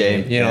shameful. It's a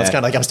shame. It's kind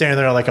of like I'm standing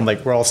there,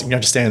 we're all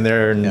just standing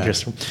there and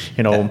just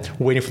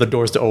waiting for the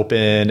doors to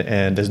open,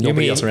 and there's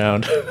nobody else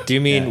around. Do you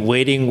mean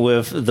waiting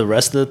with the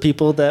rest of the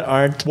people that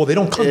aren't? Well, they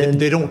don't come.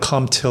 They don't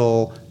come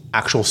till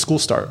actual school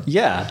start.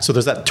 Yeah. So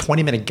there's that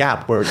 20-minute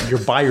gap where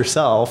you're by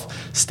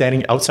yourself,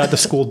 standing outside the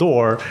school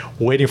door,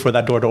 waiting for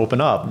that door to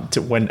open up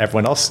to when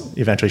everyone else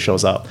eventually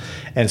shows up.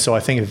 And so I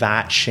think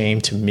that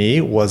shame to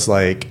me was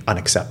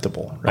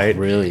unacceptable, right? Oh,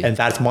 really? And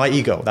that's my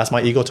ego. That's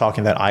my ego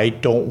talking that I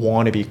don't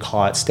want to be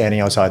caught standing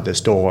outside this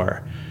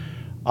door.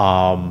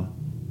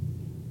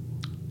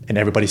 And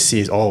everybody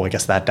sees, I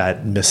guess that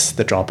dad missed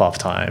the drop-off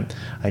time.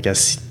 I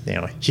guess,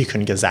 he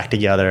couldn't get Zach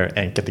together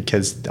and get the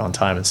kids on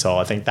time. And so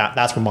I think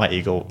that's where my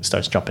ego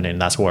starts jumping in.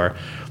 That's where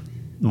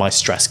my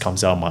stress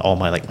comes out. My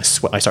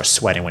sweat. I start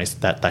sweating when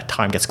that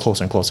time gets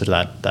closer and closer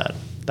to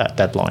that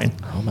deadline.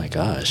 Oh my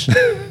gosh.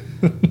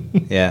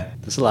 Yeah.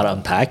 There's a lot of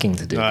unpacking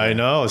to do. I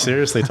know.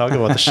 Seriously, talk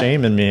about the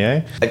shame in me,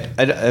 eh?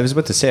 I was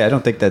about to say, I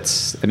don't think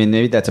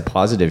maybe that's a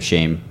positive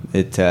shame.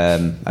 I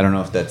don't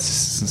know if that's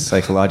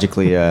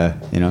psychologically a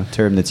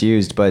term that's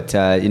used, but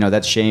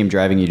that's shame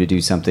driving you to do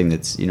something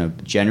that's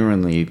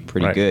genuinely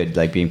pretty good,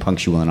 like being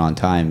punctual and on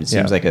time. It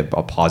seems like a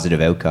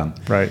positive outcome,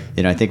 right?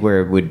 I think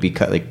where it would be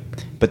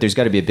but there's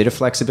got to be a bit of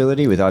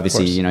flexibility with,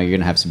 obviously, you're going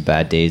to have some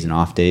bad days and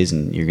off days,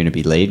 and you're going to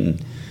be late,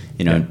 and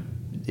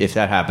if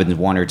that happens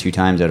 1 or 2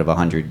 times out of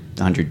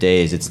 100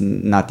 days, it's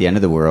not the end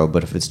of the world.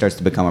 But if it starts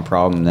to become a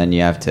problem, then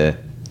you have to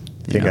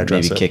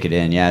maybe kick it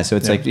in. Yeah. So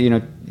it's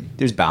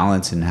there's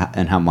balance in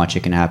and how much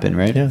it can happen,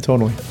 right? Yeah,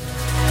 totally.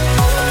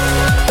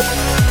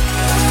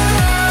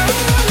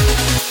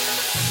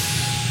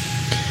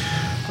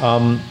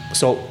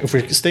 So if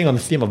we're staying on the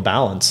theme of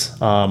balance,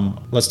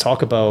 let's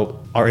talk about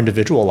our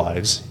individual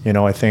lives. You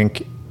know, I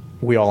think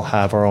we all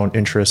have our own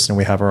interests and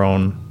we have our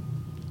own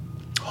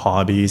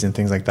hobbies and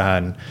things like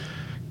that. And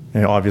you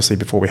know, obviously,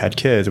 before we had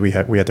kids, we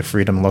had the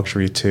freedom and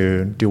luxury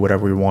to do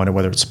whatever we wanted,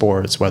 whether it's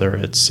sports, whether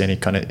it's any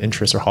kind of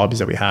interests or hobbies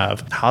that we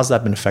have. How's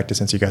that been affected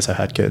since you guys have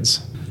had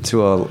kids?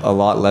 To a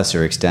lot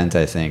lesser extent,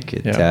 I think.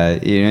 I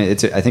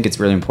think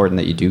it's really important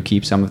that you do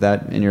keep some of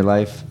that in your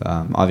life.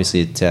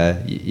 Obviously,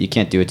 you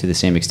can't do it to the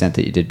same extent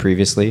that you did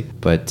previously,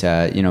 but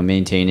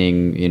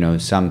maintaining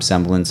some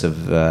semblance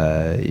of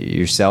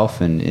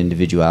yourself and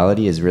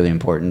individuality is really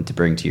important to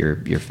bring to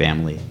your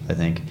family, I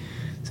think.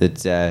 So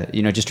it's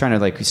just trying to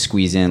like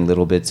squeeze in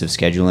little bits of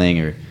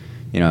scheduling, or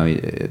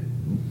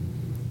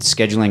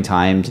scheduling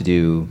time to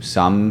do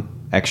some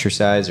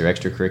exercise or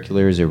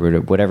extracurriculars or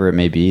whatever it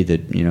may be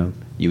that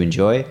you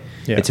enjoy.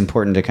 Yeah. It's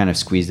important to kind of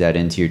squeeze that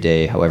into your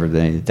day, however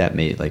that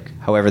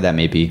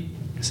may be,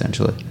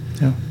 essentially.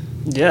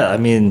 Yeah, I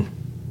mean,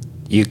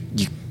 you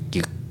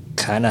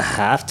kind of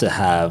have to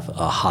have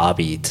a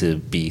hobby to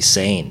be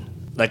sane.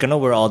 Like, I know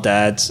we're all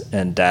dads,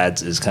 and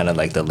dads is kind of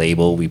like the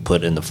label we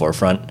put in the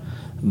forefront,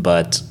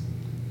 but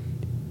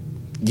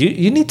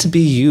you need to be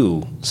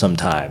you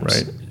sometimes,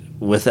 right,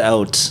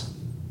 without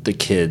the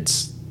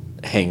kids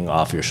hanging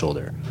off your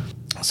shoulder.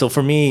 So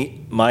for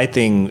me, my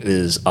thing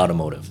is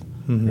automotive,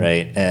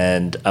 right?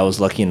 And I was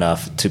lucky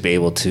enough to be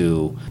able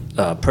to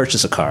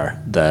purchase a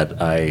car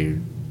that I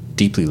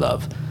deeply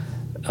love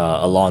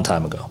a long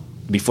time ago,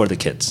 before the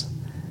kids.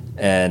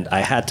 And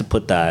I had to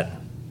put that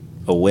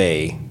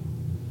away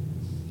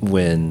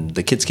when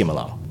the kids came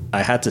along.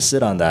 I had to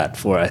sit on that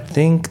for, I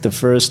think, the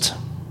first,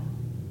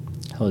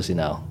 how is he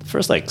now? The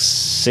first like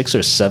 6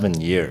 or 7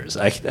 years.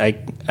 I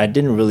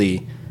didn't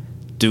really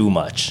do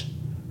much,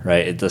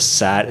 right? It just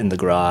sat in the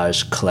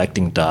garage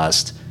collecting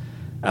dust.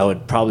 I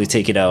would probably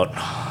take it out,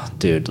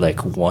 dude,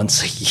 like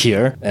once a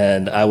year,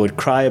 and I would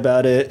cry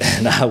about it,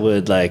 and I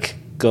would like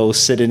go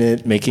sit in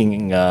it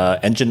making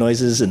engine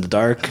noises in the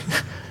dark.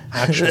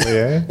 Actually,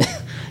 eh?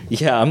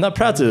 Yeah, I'm not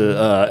proud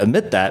to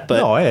admit that, but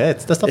no,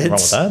 there's nothing wrong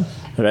with that,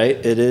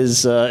 right? It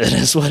is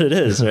what it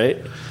is, right?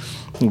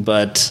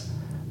 But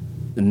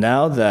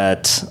now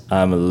that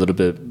I'm a little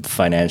bit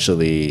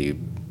financially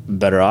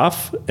better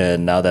off,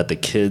 and now that the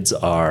kids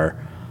are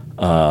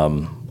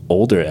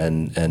older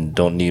and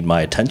don't need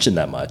my attention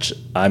that much,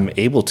 I'm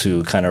able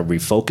to kind of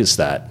refocus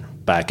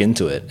that back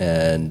into it,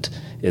 and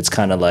it's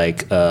kind of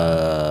like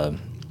a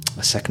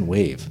second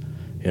wave,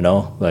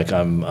 like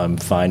I'm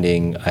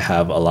finding I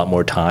have a lot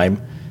more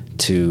time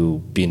to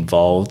be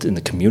involved in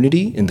the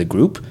community, in the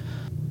group.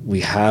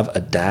 We have a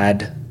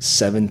dad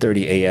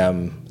 7:30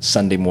 a.m.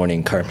 Sunday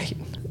morning car meet.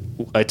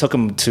 I took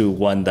him to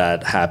one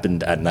that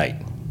happened at night,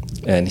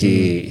 and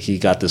he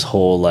got this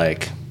whole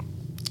like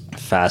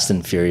Fast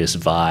and Furious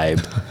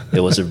vibe. It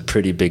was a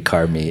pretty big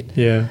car meet.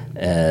 Yeah.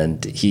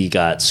 And he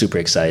got super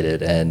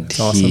excited, and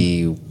awesome.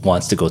 He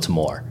wants to go to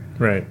more.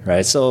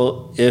 Right.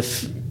 So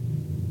if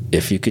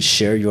you could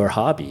share your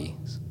hobby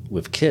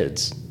with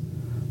kids,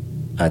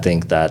 I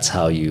think that's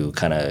how you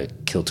kind of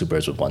kill two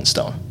birds with one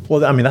stone.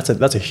 Well, I mean, that's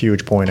a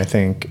huge point, I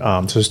think.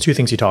 So there's two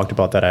things you talked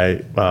about that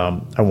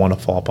I want to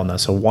follow up on that.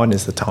 So one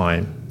is the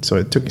time. So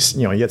it took,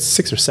 you had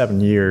 6 or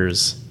 7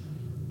 years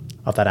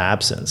of that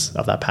absence,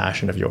 of that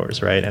passion of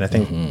yours, right? And I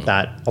think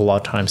that a lot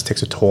of times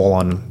takes a toll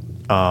on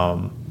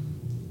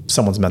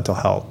someone's mental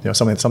health.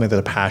 Something that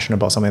they're passionate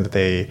about, something that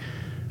they,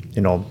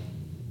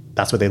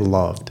 that's what they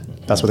loved.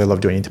 That's what they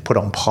loved doing. And to put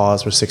on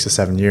pause for 6 to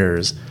 7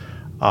 years,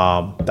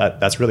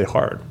 that's really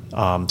hard.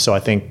 So I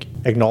think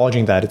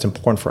acknowledging that it's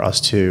important for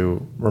us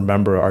to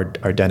remember our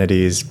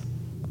identities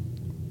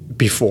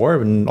before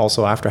and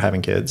also after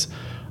having kids.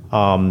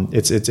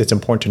 It's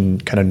important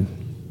to kind of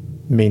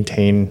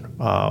maintain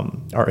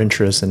our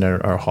interests and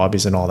our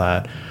hobbies and all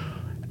that.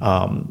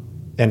 And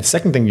the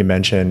second thing you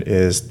mentioned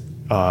is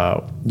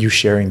you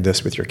sharing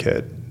this with your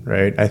kid,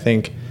 right? I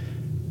think,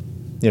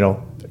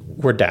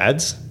 we're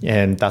dads,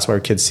 and that's why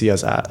our kids see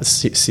us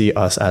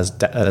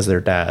as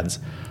their dads.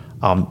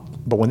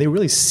 But when they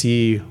really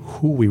see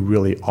who we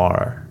really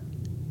are,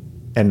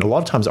 and a lot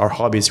of times our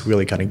hobbies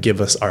really kind of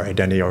give us our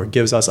identity, or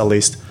gives us at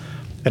least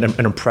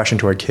an impression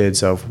to our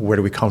kids of where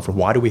do we come from,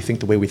 why do we think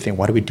the way we think,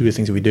 why do we do the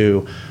things that we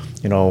do,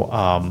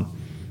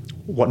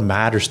 what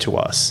matters to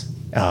us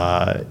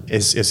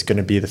is going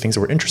to be the things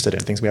that we're interested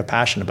in, things we have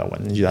passion about,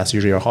 and that's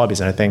usually our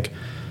hobbies. And I think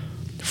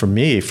for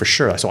me, for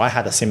sure, so I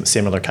had the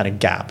similar kind of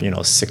gap,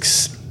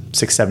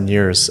 6-7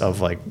 years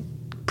of like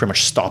pretty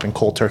much stopping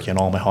cold turkey on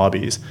all my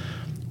hobbies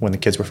when the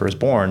kids were first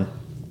born.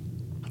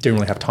 Didn't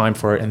really have time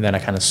for it, and then I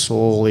kind of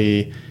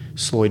slowly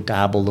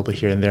dabbled a little bit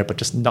here and there, but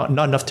just not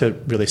enough to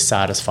really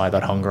satisfy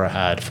that hunger I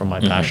had for my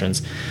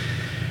passions.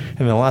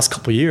 And in the last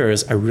couple of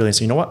years, I really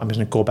said, I'm just going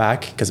to go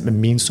back because it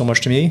means so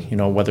much to me.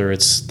 Whether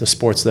it's the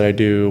sports that I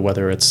do,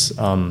 whether it's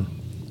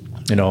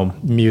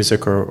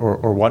music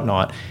or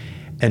whatnot.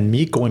 And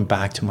me going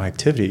back to my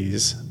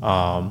activities,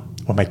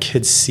 when my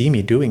kids see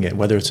me doing it,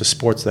 whether it's the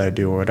sports that I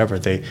do or whatever,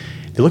 they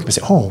look at me and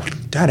say, "Oh,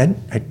 Dad,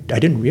 I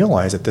didn't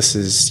realize that this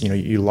is,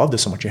 you love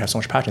this so much, you have so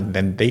much passion." And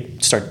then they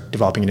start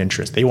developing an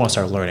interest. They want to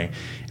start learning.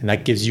 And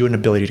that gives you an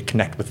ability to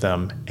connect with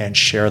them and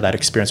share that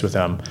experience with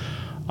them.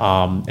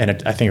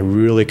 I think it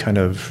really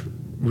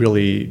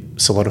really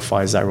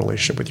solidifies that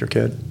relationship with your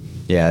kid.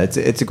 Yeah,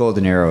 it's a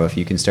golden arrow if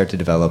you can start to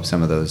develop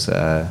some of those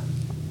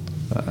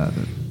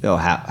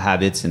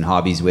habits and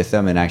hobbies with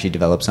them, and actually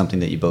develop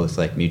something that you both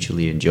like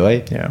mutually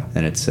enjoy. Yeah,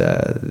 and it's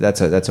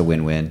that's a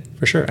win-win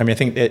for sure. I mean, I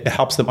think it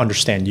helps them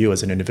understand you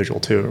as an individual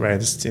too,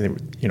 right? It's,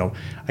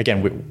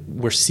 again,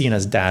 we're seen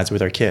as dads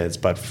with our kids,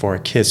 but for our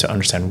kids to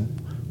understand,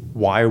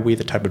 why are we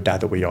the type of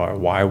dad that we are?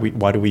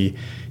 Why do we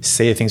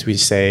say the things we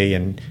say,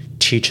 and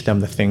teach them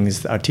the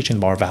things, teaching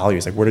them our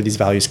values? Like, where do these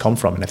values come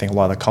from? And I think a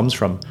lot of that comes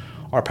from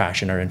our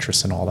passion, our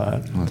interests, and all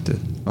that.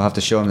 We'll have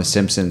to show them The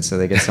Simpsons so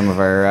they get some of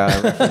our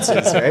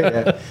references, right?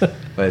 Yeah.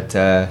 But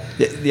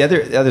the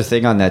other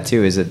thing on that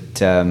too is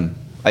that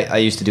I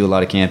used to do a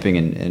lot of camping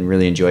and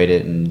really enjoyed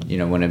it. And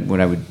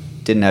when I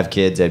didn't have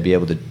kids, I'd be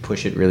able to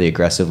push it really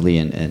aggressively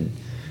and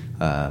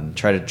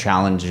try to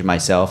challenge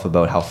myself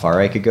about how far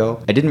I could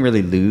go. I didn't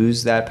really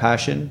lose that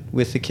passion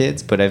with the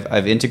kids, but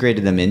I've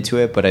integrated them into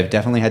it. But I've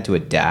definitely had to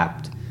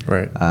adapt.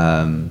 Right.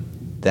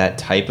 That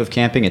type of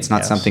camping. It's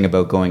not something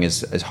about going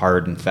as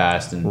hard and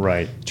fast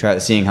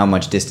and seeing how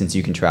much distance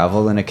you can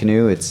travel in a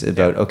canoe. It's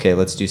about, okay,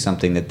 let's do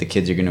something that the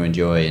kids are going to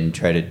enjoy and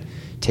try to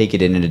take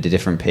it in at a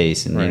different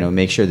pace and,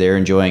 make sure they're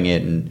enjoying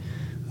it and,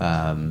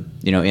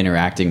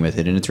 interacting with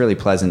it. And it's really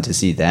pleasant to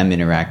see them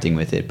interacting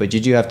with it. But you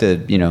do have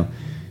to,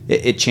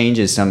 it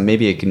changes some,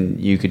 maybe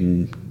you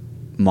can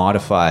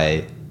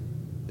modify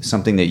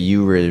something that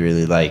you really,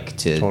 really like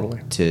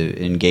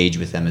to engage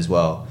with them as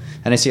well.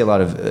 And I see a lot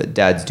of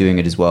dads doing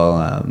it as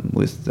well,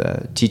 with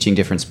teaching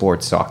different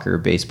sports, soccer,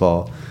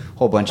 baseball, a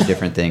whole bunch of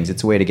different things.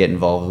 It's a way to get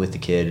involved with the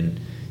kid and,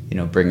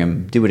 bring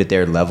them, do it at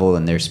their level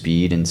and their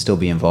speed and still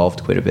be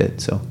involved quite a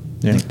bit. So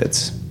I think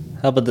that's...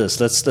 How about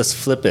this? Let's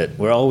flip it.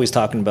 We're always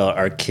talking about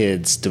our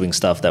kids doing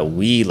stuff that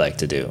we like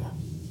to do.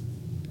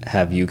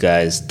 Have you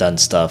guys done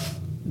stuff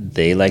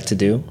they like to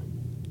do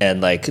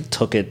and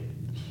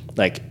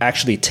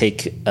actually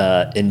take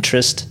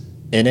interest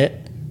in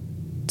it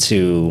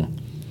to...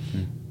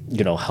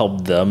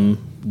 help them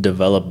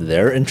develop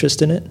their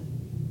interest in it?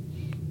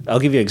 I'll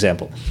give you an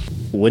example.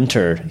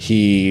 Winter,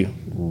 he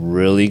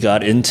really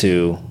got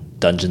into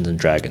Dungeons and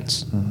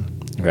Dragons,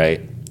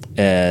 right?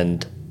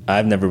 And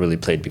I've never really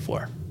played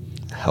before.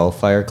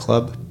 Hellfire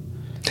Club?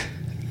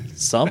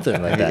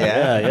 Something like that.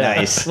 Yeah.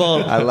 Nice.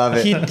 Well, I love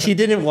it. He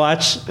didn't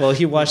watch. Well,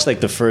 he watched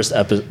the first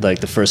episode,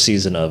 the first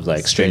season of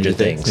Stranger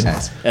Things,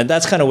 and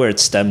that's kind of where it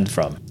stemmed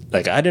from.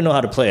 I didn't know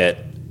how to play it.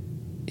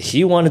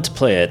 He wanted to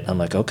play it. I'm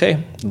like,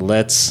 okay,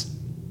 let's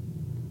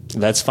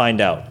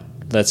find out.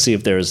 Let's see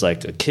if there's a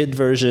kid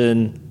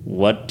version.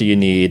 What do you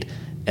need?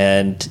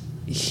 And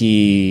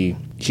he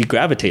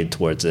gravitated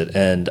towards it,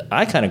 and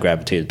I kind of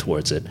gravitated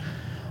towards it,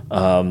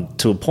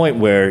 to a point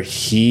where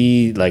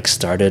he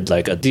started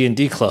a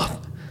D&D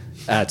club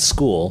at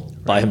school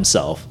by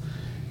himself.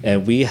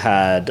 And we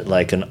had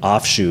an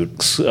offshoot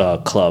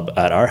club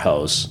at our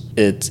house.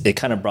 It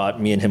kind of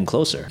brought me and him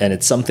closer, and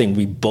it's something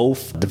we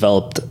both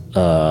developed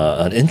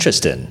an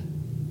interest in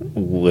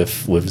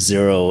with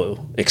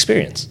zero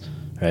experience,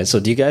 right? So,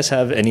 do you guys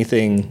have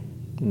anything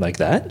like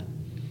that?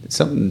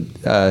 Something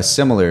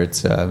similar.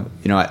 It's I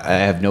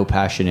have no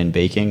passion in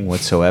baking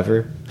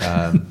whatsoever,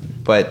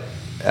 but.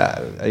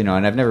 And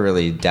I've never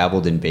really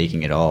dabbled in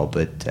baking at all,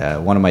 but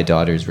one of my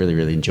daughters really,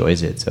 really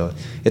enjoys it. So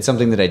it's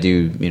something that I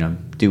do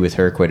with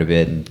her quite a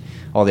bit, and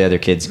all the other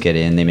kids get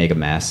in, they make a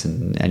mess.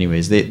 And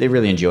anyways, they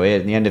really enjoy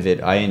it. At the end of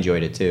it, I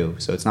enjoyed it too.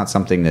 So it's not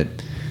something that,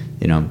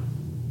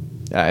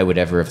 I would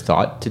ever have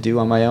thought to do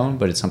on my own,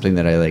 but it's something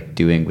that I like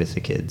doing with the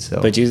kids.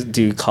 So. But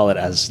do you call it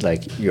as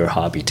your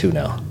hobby too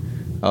now?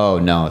 Oh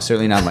no,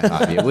 certainly not my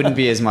hobby. It wouldn't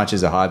be as much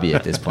as a hobby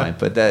at this point,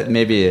 but that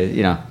maybe,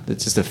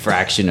 it's just a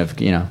fraction of,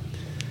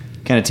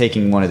 kind of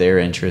taking one of their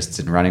interests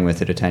and running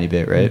with it a tiny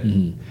bit, right?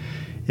 Mm-hmm.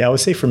 Yeah, I would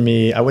say for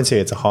me, I wouldn't say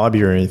it's a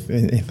hobby or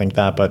anything like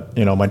that, but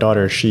my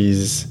daughter,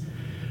 she's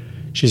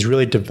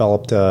really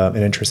developed an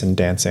interest in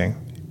dancing.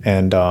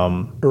 And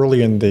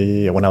early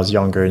when I was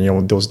younger,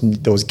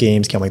 those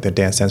games came the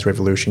Dance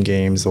Revolution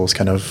games, those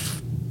kind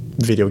of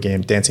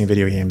dancing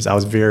video games. I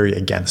was very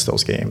against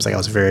those games. I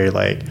was very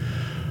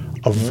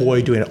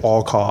avoid doing it at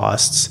all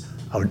costs.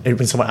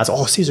 When someone asks,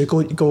 "Oh, Caesar,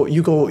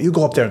 you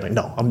go up there," I'm like,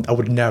 "No, I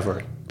would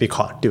never be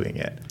caught doing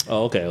it."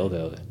 Oh, okay.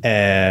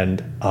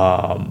 And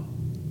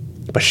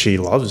but she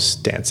loves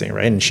dancing,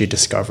 right? And she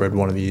discovered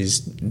one of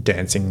these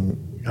dancing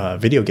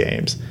video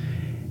games.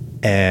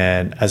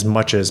 And as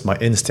much as my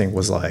instinct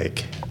was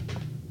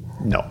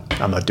no,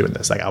 I'm not doing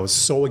this. I was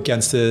so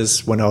against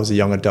this when I was a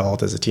young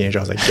adult. As a teenager,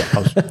 I was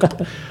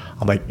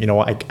I'm like, you know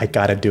what? I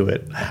gotta do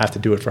it. I have to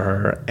do it for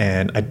her.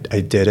 And I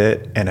did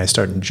it, and I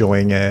started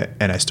enjoying it,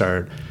 and I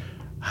started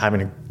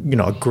having a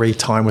great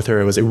time with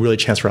her. It was a really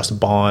chance for us to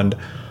bond.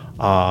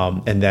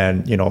 And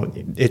then,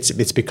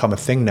 it's become a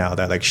thing now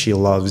that like she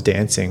loves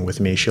dancing with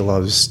me. She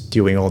loves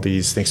doing all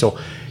these things. So,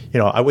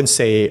 I wouldn't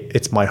say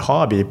it's my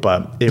hobby,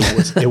 but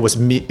it was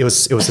me. It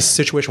was a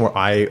situation where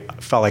I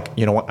felt like,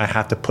 I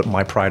have to put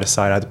my pride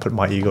aside. I had to put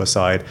my ego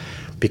aside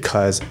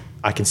because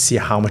I can see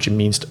how much it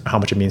means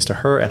to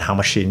her and how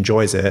much she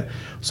enjoys it.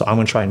 So I'm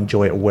going to try and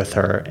enjoy it with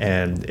her.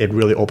 And it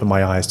really opened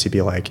my eyes to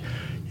be like,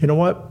 you know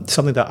what?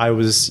 Something that I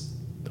was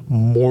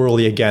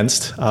morally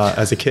against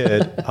as a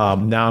kid.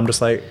 Now I'm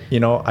just like,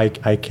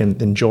 I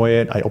can enjoy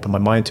it. I open my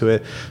mind to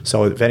it.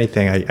 So if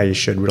anything, I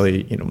should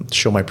really,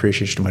 show my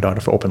appreciation to my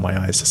daughter for opening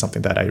my eyes to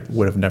something that I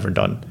would have never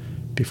done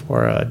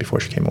before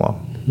she came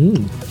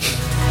along.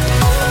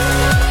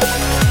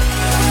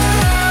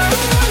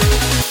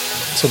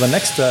 So the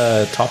next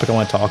topic I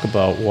want to talk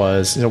about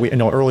was,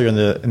 earlier in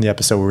the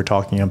episode we were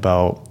talking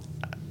about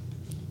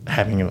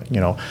having,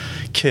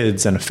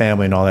 kids and a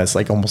family and all that. It's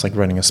like almost like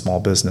running a small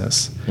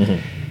business.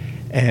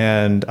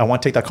 And I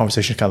want to take that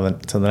conversation kind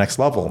of to the next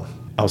level.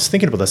 I was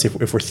thinking about this.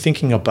 If we're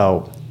thinking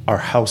about our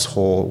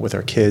household with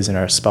our kids and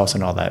our spouse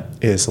and all that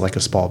is like a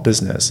small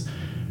business,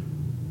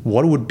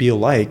 what it would be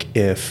like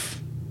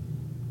if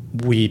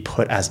we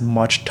put as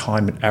much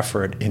time and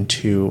effort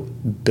into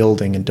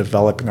building and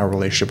developing our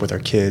relationship with our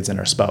kids and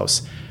our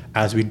spouse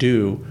as we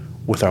do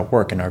with our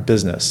work and our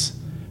business.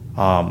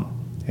 What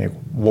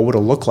would it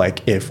look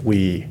like if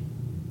we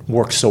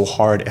work so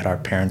hard at our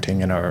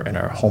parenting and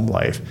our home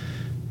life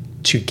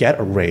to get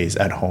a raise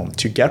at home,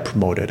 to get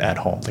promoted at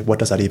home? Like, what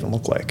does that even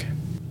look like?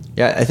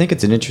 Yeah, I think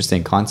it's an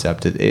interesting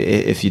concept.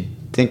 If you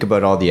think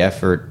about all the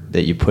effort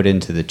that you put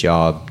into the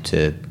job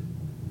to,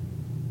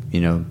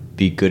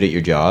 be good at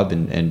your job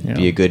and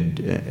be a good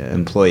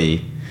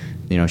employee,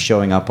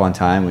 showing up on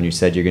time when you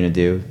said you're going to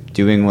do,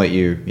 doing what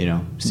you,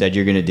 said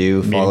you're going to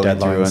do, following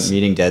through on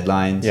meeting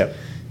deadlines,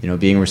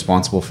 being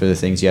responsible for the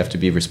things you have to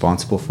be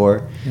responsible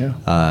for.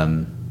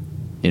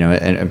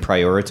 And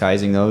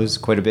prioritizing those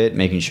quite a bit,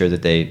 making sure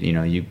that they,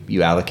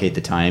 you allocate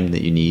the time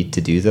that you need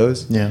to do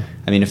those. Yeah.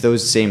 I mean, if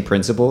those same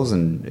principles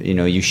and,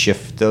 you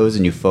shift those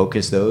and you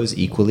focus those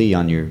equally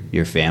on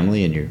your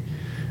family and your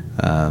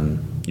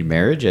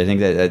marriage, I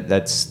think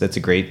that's a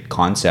great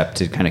concept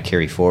to kind of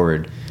carry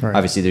forward. Right.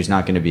 Obviously, there's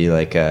not going to be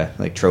like a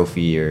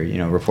trophy or,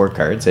 report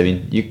cards. I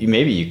mean,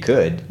 maybe you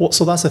could. Well,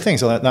 so that's the thing.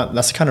 So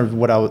that's kind of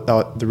what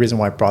the reason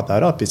why I brought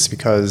that up is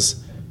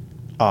because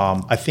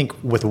I think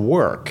with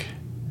work,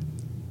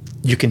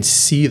 you can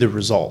see the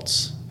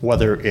results,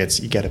 whether it's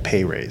you get a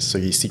pay raise, so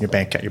you see your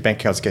bank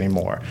account's getting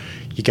more,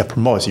 you get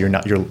promoted, so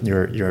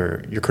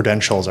your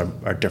credentials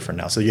are different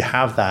now. So you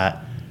have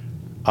that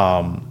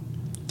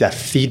that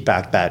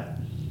feedback that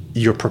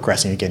you're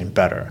progressing, you're getting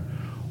better.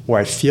 Where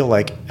I feel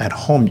like at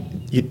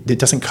home, it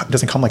doesn't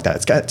come like that.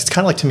 It's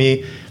kind of like, to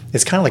me,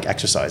 it's kind of like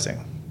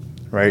exercising,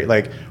 right?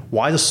 Like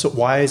why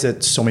is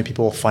it so many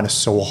people find it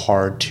so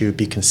hard to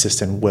be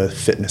consistent with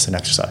fitness and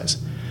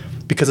exercise?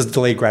 Because it's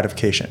delayed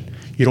gratification.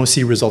 You don't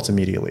see results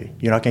immediately.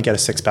 You're not going to get a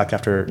six-pack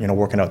after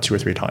working out 2 or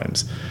 3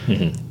 times.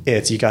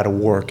 It's you got to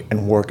work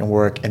and work and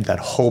work, and that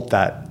hope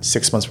that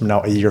 6 months from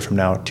now, a year from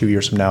now, 2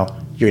 years from now,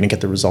 you're going to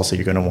get the results that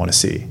you're going to want to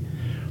see.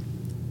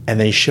 And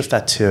then you shift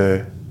that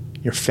to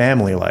your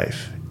family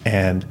life,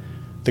 and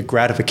the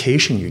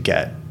gratification you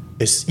get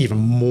is even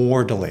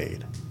more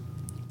delayed,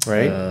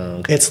 right?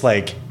 Okay. It's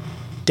like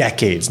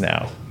decades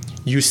now.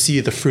 You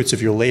see the fruits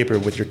of your labor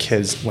with your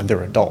kids when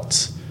they're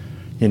adults.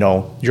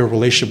 Your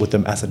relationship with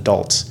them as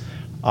adults.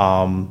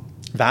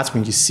 That's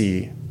when you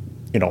see,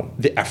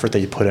 the effort that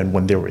you put in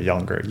when they were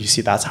younger. You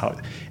see that's how,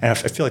 and I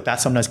feel like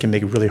that sometimes can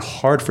make it really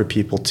hard for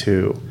people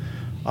to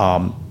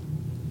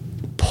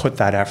put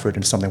that effort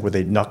into something where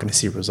they're not going to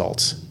see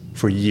results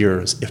for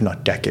years, if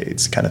not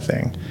decades, kind of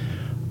thing.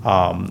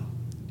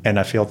 And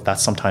I feel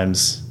that's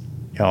sometimes,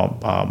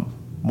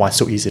 why it's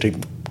so easy to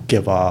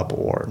give up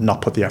or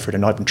not put the effort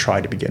and not even try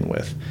to begin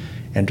with,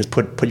 and just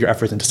put your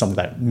efforts into something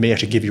that may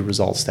actually give you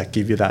results, that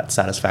give you that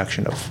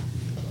satisfaction of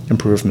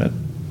improvement.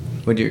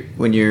 When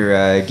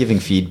you're giving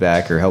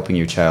feedback or helping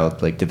your child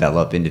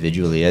develop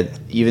individually,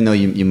 even though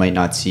you might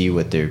not see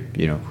what they're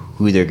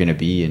who they're going to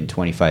be in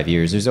 25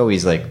 years, there's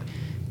always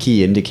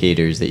key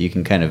indicators that you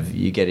can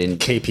you get in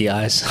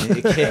KPIs.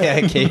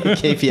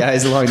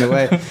 KPIs along the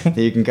way that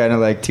you can kind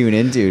of tune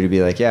into to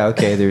be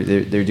okay,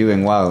 they're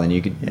doing well, and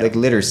you could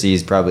literacy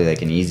is probably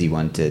an easy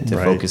one to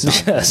right. focus on.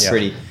 Yes.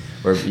 Pretty.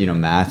 Or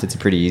math, it's a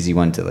pretty easy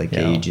one to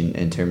gauge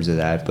in terms of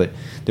that. But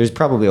there's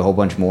probably a whole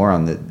bunch more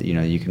on the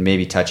you can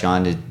maybe touch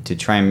on to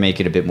try and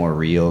make it a bit more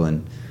real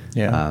and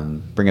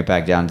bring it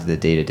back down to the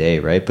day to day,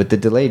 right? But the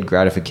delayed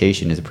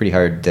gratification is a pretty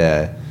hard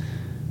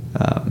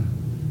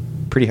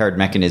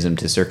mechanism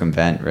to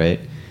circumvent,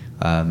 right?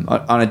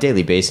 On a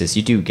daily basis,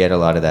 you do get a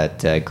lot of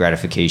that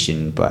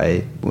gratification by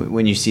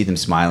when you see them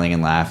smiling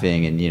and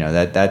laughing, and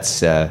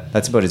that's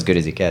about as good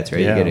as it gets, right?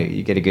 Yeah.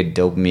 You get a good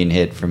dopamine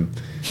hit from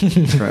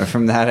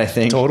that, I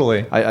think.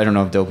 Totally. I don't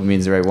know if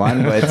dopamine's the right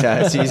one,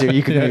 but Caesar,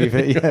 you can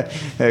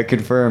maybe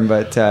confirm.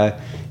 But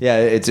Yeah,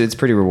 it's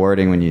pretty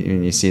rewarding when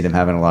you see them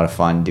having a lot of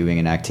fun doing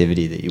an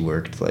activity that you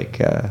worked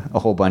like a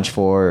whole bunch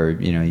for, or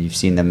you've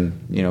seen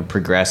them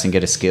progress and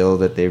get a skill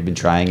that they've been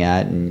trying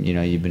at, and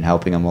you've been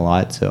helping them a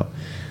lot. So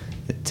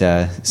it's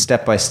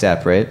step by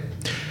step, right?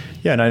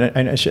 Yeah,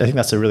 and I think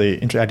that's a really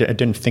interesting. I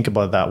didn't think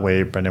about it that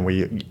way, Brendan. Where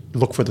you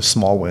look for the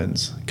small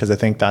wins, because I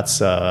think that's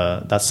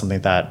something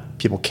that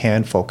people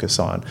can focus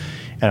on.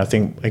 And I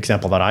think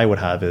example that I would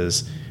have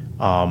is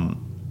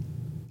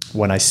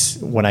when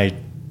I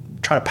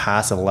try to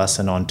pass a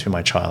lesson on to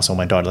my child. So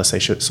my daughter, let's say,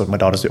 so my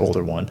daughter's the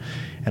older one,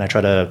 and I try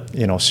to,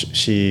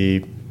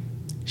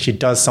 she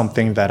does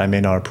something that I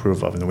may not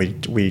approve of, and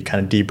we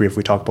kind of debrief.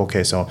 We talk about,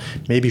 okay, so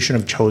maybe you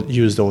shouldn't have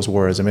used those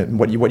words. I mean,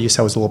 what you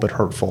said was a little bit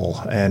hurtful,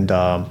 and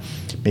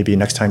maybe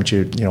next time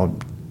you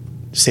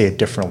say it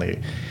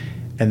differently.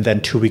 And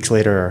then 2 weeks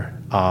later,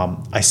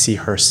 I see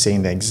her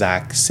saying the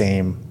exact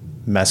same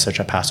message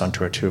I passed on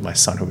to her to my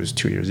son, who was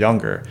 2 years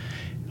younger.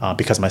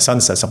 Because my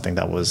son said something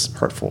that was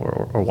hurtful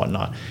or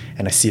whatnot,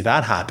 and I see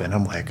that happen.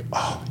 I'm like,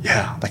 oh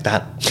yeah, like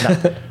that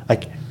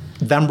like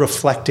them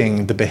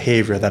reflecting the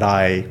behavior that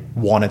I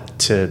wanted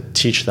to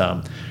teach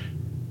them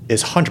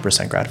is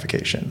 100%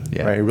 gratification.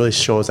 Yeah. Right? It really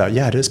shows that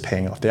it is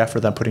paying off. The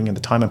effort I'm putting in, the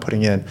time I'm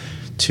putting in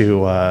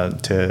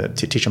to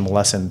teach them a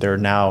lesson. They're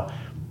now,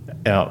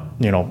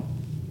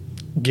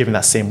 giving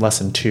that same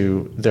lesson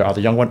to their other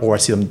young one, or I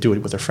see them do it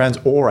with their friends,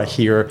 or I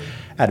hear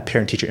at a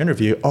parent-teacher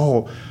interview,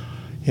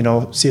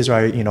 Cesar,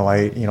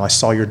 I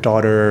saw your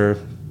daughter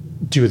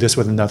do this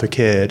with another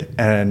kid,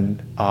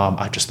 and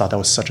I just thought that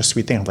was such a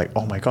sweet thing. I'm like,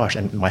 oh my gosh.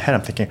 And in my head,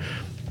 I'm thinking,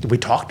 we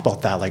talked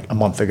about that like a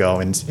month ago,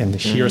 and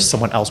hear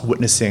someone else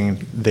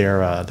witnessing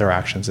their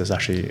actions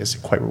is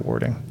quite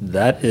rewarding.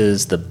 That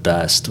is the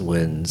best,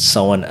 when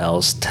someone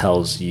else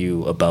tells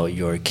you about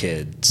your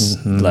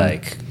kids'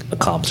 like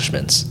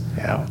accomplishments.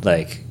 Yeah.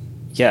 Like,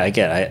 yeah,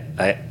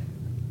 again,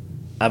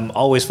 I'm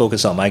always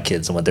focused on my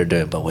kids and what they're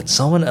doing, but when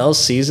someone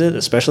else sees it,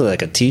 especially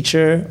like a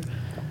teacher,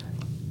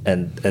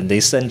 and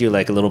they send you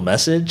like a little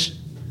message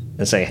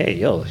and say, hey,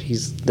 yo,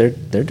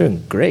 they're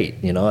doing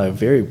great, I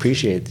very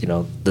appreciate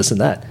this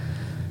and that.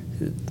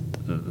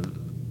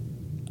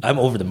 I'm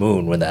over the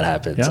moon when that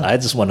happens. Yeah. I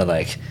just want to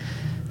like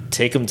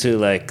take them to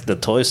like the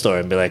toy store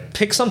and be like,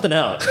 pick something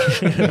out.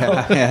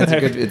 Yeah,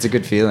 it's a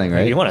good feeling,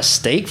 right? You want a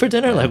steak for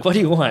dinner? Like, what do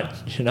you want?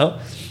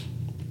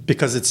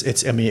 Because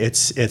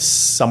it's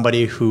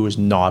somebody who's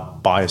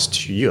not biased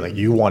to you. Like,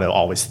 you want to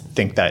always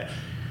think that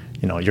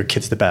your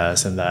kid's the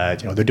best and that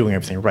they're doing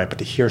everything right. But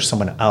to hear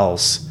someone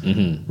else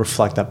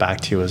reflect that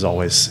back to you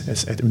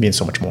it means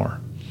so much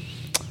more.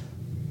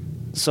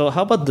 So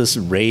how about this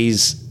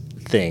raise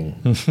thing,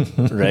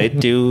 right?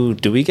 Do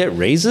we get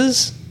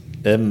raises?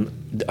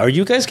 Are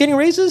you guys getting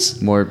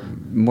raises?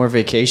 More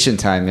vacation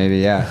time, now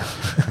yeah.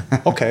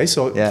 Okay,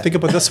 so think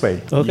about it this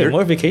way. Okay,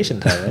 more vacation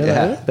time.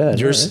 Yeah. I like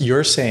that.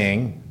 You're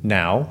saying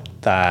now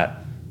that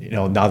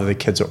now that the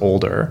kids are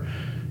older,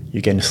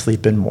 you're getting to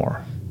sleep in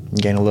more.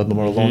 You're getting a little bit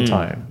more alone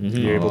time.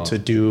 You're able to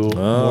do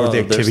more of the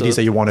activities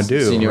that you want to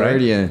do.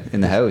 Seniority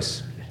in the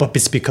house. But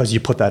it's because you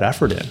put that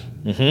effort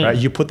in, right?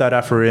 You put that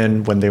effort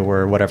in when they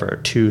were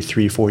 2,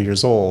 3, 4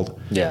 years old.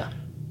 Yeah.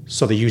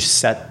 So that you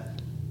set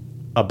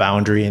a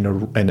boundary in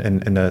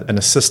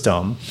a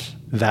system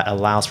that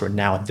allows for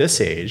now at this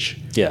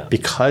age,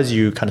 because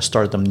you kind of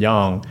started them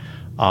young,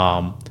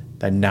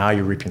 that now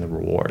you're reaping the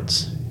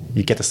rewards.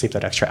 You get to sleep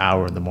that extra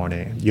hour in the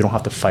morning. You don't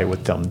have to fight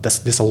with them.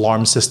 This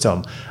alarm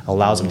system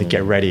allows them to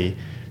get ready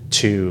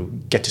to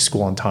get to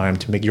school on time,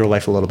 to make your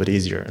life a little bit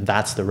easier. And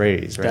that's the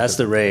raise, right? That's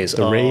the raise.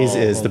 The raise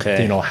is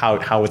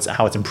how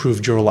it's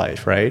improved your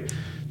life, right?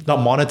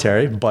 Not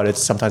monetary, but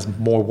it's sometimes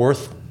more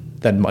worth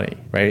than money,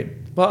 right?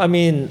 Well, I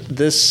mean,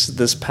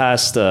 this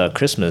past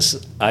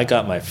Christmas, I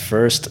got my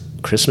first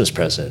Christmas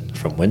present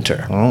from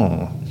Winter.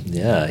 Oh.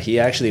 Yeah, he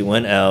actually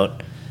went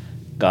out,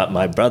 got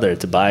my brother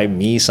to buy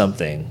me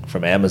something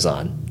from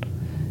Amazon.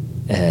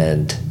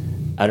 And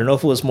I don't know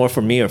if it was more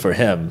for me or for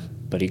him,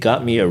 but he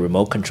got me a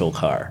remote control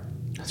car.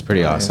 That's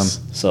pretty awesome.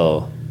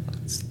 So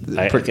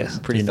I guess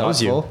pretty He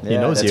knows you. thoughtful. He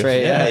knows that's you.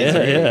 right.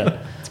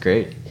 Yeah. It's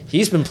great.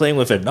 He's been playing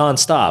with it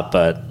nonstop,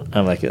 but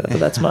I'm like,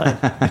 that's mine.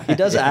 He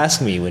does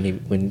ask me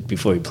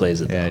before he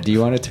plays it. Yeah. Do you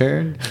want to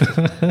turn?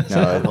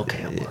 No.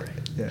 Okay, I'm all right.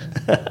 Yeah.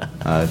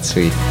 That's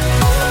sweet.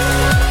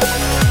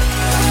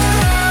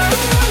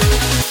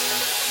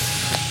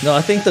 No,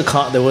 I think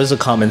there was a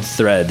common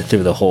thread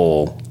through the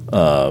whole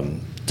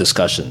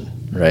discussion,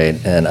 right?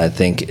 And I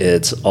think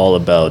it's all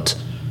about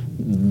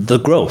the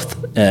growth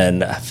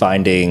and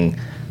finding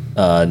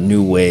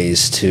new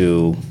ways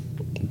to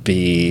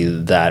be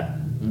that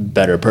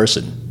better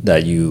person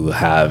that you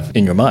have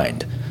in your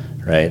mind,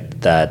 right?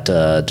 That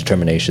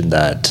determination,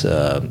 that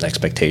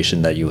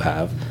expectation that you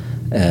have,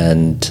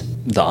 and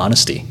the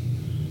honesty.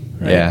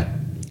 Right? Yeah.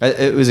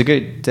 It was a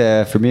great,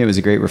 for me, it was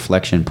a great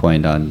reflection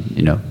point on,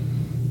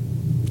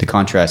 the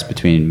contrast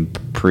between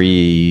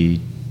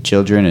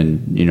pre-children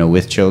and,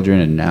 with children,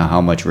 and now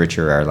how much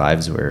richer our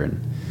lives were, and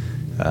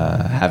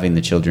having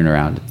the children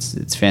around.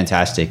 It's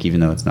fantastic, even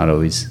though it's not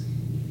always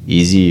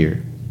easy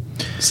or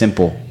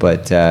simple,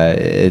 but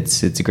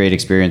it's a great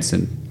experience.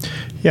 And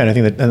yeah,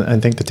 and I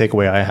think the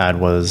takeaway I had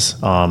was,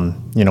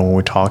 when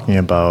we're talking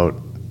about,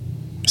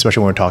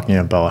 especially when we're talking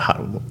about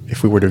how,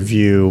 if we were to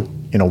view,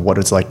 what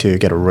it's like to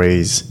get a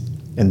raise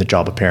in the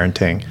job of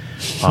parenting,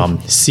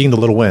 seeing the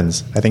little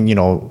wins. I think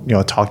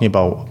talking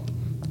about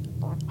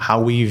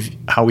how we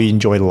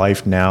enjoy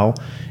life now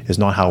is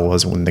not how it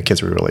was when the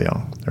kids were really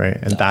young, right?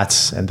 And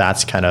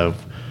that's kind of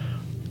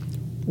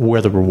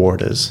where the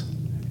reward is.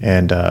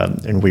 And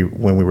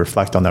when we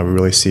reflect on that, we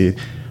really see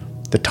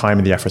the time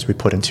and the efforts we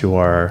put into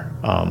our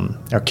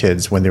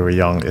kids when they were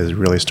young is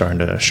really starting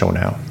to show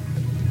now.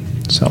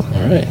 So,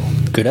 all right,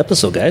 good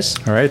episode, guys.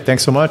 All right,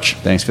 thanks so much.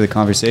 Thanks for the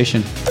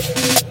conversation.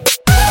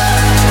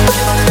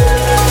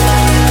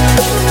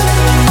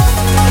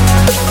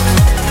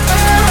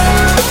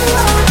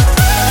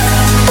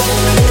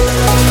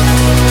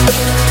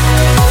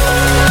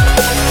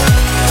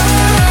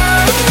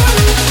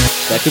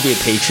 That could be a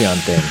Patreon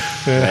thing,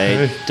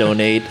 right?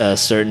 Donate a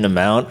certain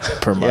amount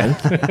per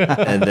month,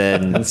 and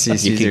then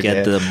you can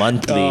get the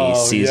monthly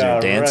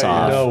Caesar dance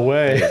off. No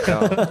way.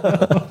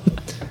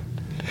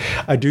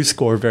 I do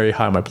score very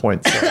high on my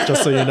points,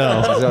 just so you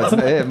know. So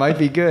it might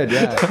be good,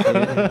 yeah.